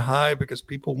ratings are high because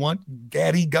people want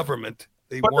gaddy government.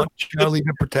 They want Charlie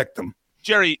to protect them.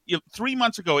 Jerry, 3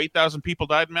 months ago, 8,000 people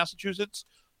died in Massachusetts.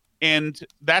 And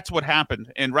that's what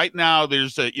happened. And right now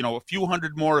there's a few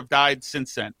hundred more have died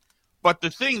since then. But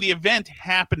the event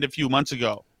happened a few months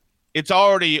ago. It's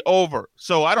already over.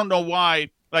 So I don't know why,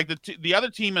 the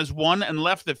other team has won and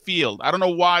left the field. I don't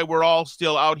know why we're all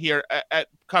still out here at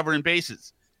covering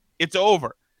bases. It's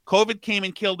over. COVID came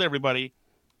and killed everybody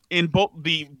in both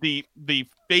the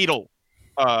fatal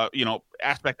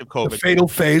aspect of COVID. The fatal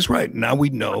phase, right. Now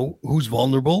we know who's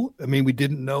vulnerable. I mean, we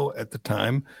didn't know at the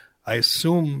time. I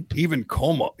assume even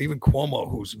Cuomo,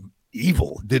 who's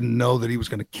evil, didn't know that he was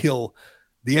going to kill.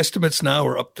 The estimates now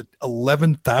are up to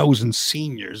 11,000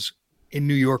 seniors in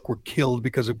New York were killed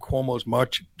because of Cuomo's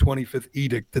March 25th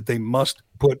edict that they must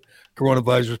put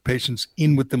coronavirus patients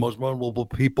in with the most vulnerable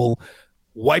people,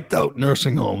 wiped out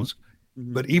nursing homes.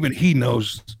 Mm-hmm. But even he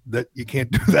knows that you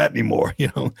can't do that anymore.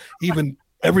 Even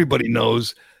everybody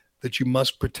knows that you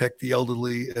must protect the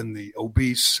elderly and the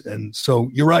obese. And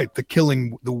so you're right.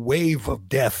 The wave of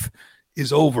death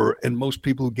is over. And most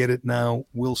people who get it now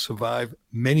will survive.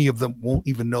 Many of them won't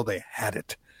even know they had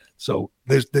it. So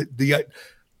there's the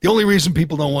only reason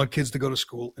people don't want kids to go to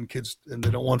school and they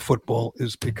don't want football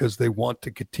is because they want to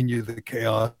continue the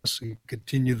chaos and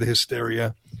continue the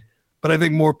hysteria. But I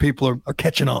think more people are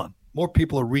catching on. More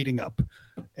people are reading up.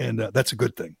 And that's a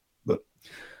good thing.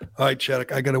 All right,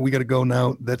 Shattuck, we gotta go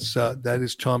now. That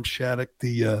is Tom Shattuck,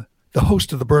 the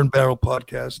host of the Burn Barrel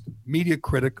podcast, media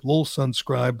critic, Lowell Sun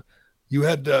scribe. You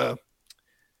had a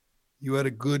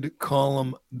good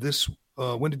column this.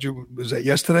 Was that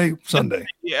yesterday? Sunday?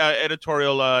 Yeah,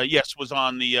 editorial. Yes, was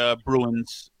on the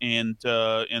Bruins and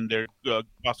their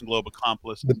Boston Globe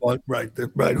accomplice. Right.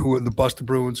 Who are the Boston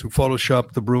Bruins? Who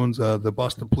photoshopped the Bruins, the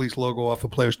Boston Police logo off a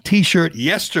player's T-shirt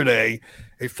yesterday?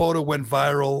 A photo went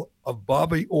viral of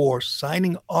Bobby Orr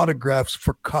signing autographs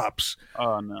for cops.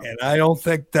 Oh no! And I don't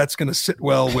think that's going to sit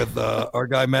well with our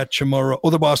guy Matt Chimura or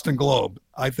the Boston Globe.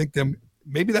 I think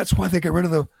maybe that's why they got rid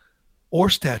of the Orr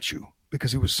statue,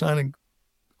 because he was signing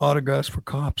autographs for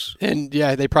cops. And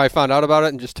yeah, they probably found out about it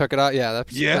and just took it out. Yeah,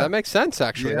 that makes sense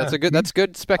actually. Yeah. That's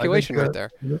good speculation right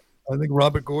there. I think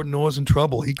Robert Gordon Orr's in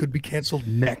trouble. He could be canceled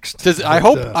next. I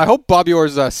hope Bobby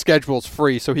Orr's schedule's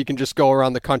free so he can just go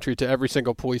around the country to every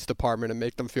single police department and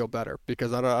make them feel better,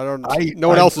 because no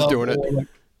one else is doing it.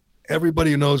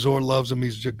 Everybody who knows Orr loves him.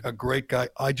 He's a great guy.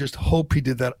 I just hope he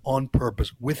did that on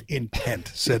purpose with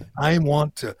intent. Said, I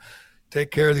want to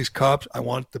take care of these cops. I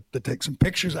want to take some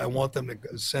pictures. I want them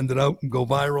to send it out and go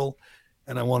viral.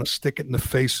 And I want to stick it in the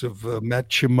face of Matt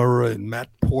Chimura and Matt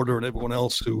Porter and everyone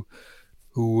else who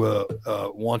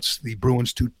wants the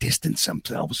Bruins to distance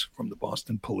themselves from the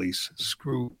Boston police.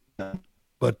 Screw that.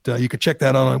 But you can check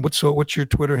that out on what's your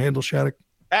Twitter handle, Shattuck?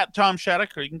 At Tom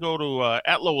Shattuck, or you can go to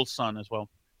at Lowell Sun as well.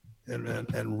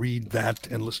 and read that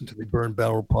and listen to the Burn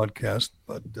Barrel podcast.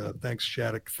 But thanks,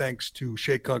 Shattuck. Thanks to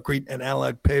Shea Concrete and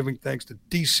Allied Paving. Thanks to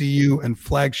DCU and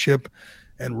Flagship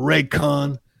and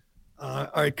Raycon. All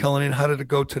right, Cullinan, how did it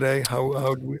go today? How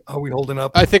are we holding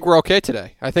up? I think we're okay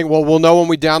today. I think we'll know when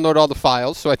we download all the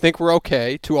files, so I think we're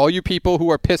okay. To all you people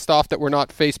who are pissed off that we're not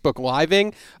Facebook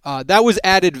Living, that was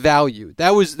added value.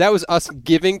 That was us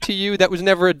giving to you. That was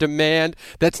never a demand.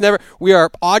 We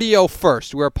are audio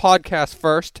first. We're podcast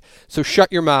first, so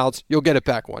shut your mouths. You'll get it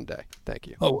back one day. Thank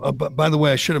you. Oh, by the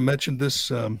way, I should have mentioned this.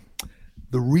 Another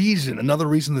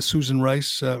reason the Susan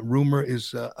Rice rumor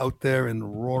is out there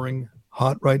and roaring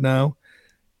hot right now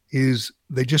is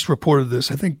they just reported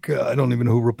this. I think I don't even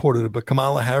know who reported it, but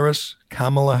Kamala Harris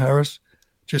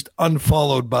just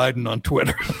unfollowed Biden on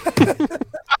Twitter.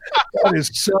 That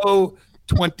is so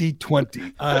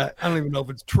 2020. I don't even know if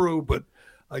it's true, but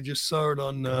I just saw it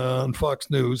on Fox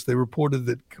News. They reported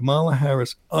that Kamala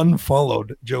Harris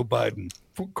unfollowed Joe Biden.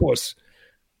 Of course,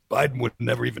 Biden would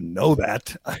never even know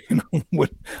that. I'm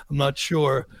not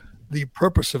sure the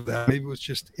purpose of that. Maybe it was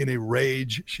just in a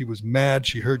rage. She was mad.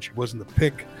 She heard she wasn't the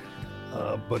pick.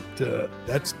 But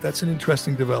that's an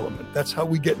interesting development. That's how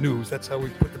we get news. That's how we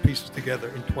put the pieces together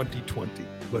in 2020.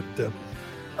 But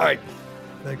all right,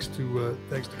 thanks to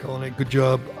Cullinan. Good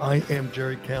job. I am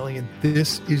Jerry Callahan.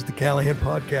 This is the Callahan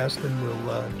Podcast, and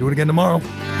we'll do it again tomorrow.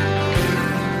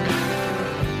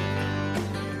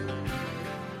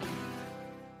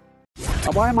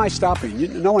 Why am I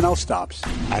stopping? No one else stops.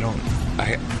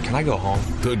 Can I go home?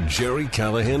 The Jerry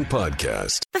Callahan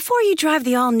Podcast. Before you drive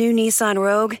the all-new Nissan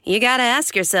Rogue, you gotta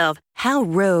ask yourself, how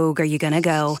rogue are you gonna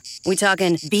go? We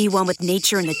talking be one with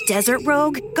nature in the desert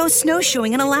rogue? Go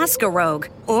snowshoeing in Alaska rogue?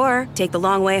 Or take the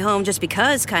long way home just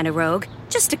because kind of rogue?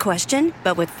 Just a question,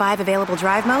 but with 5 available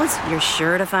drive modes, you're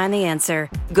sure to find the answer.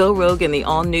 Go rogue in the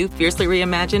all-new, fiercely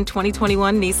reimagined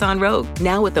 2021 Nissan Rogue,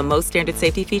 now with the most standard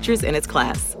safety features in its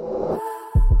class.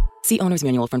 See Owner's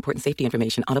Manual for important safety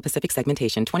information. Auto Pacific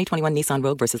segmentation. 2021 Nissan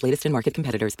Rogue versus latest in market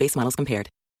competitors. Base models compared.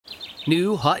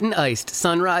 New hot and iced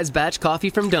Sunrise Batch Coffee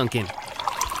from Dunkin'.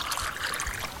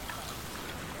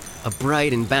 A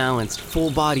bright and balanced,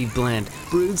 full-bodied blend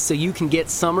brewed so you can get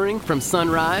summering from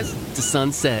sunrise to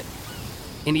sunset.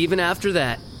 And even after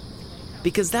that.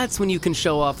 Because that's when you can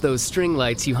show off those string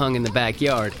lights you hung in the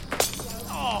backyard.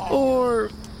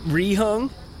 Or re-hung.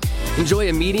 Enjoy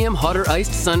a medium, hot or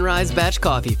iced Sunrise Batch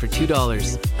Coffee for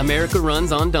 $2. America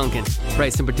runs on Dunkin'.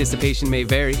 Price and participation may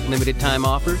vary. Limited time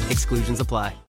offer. Exclusions apply.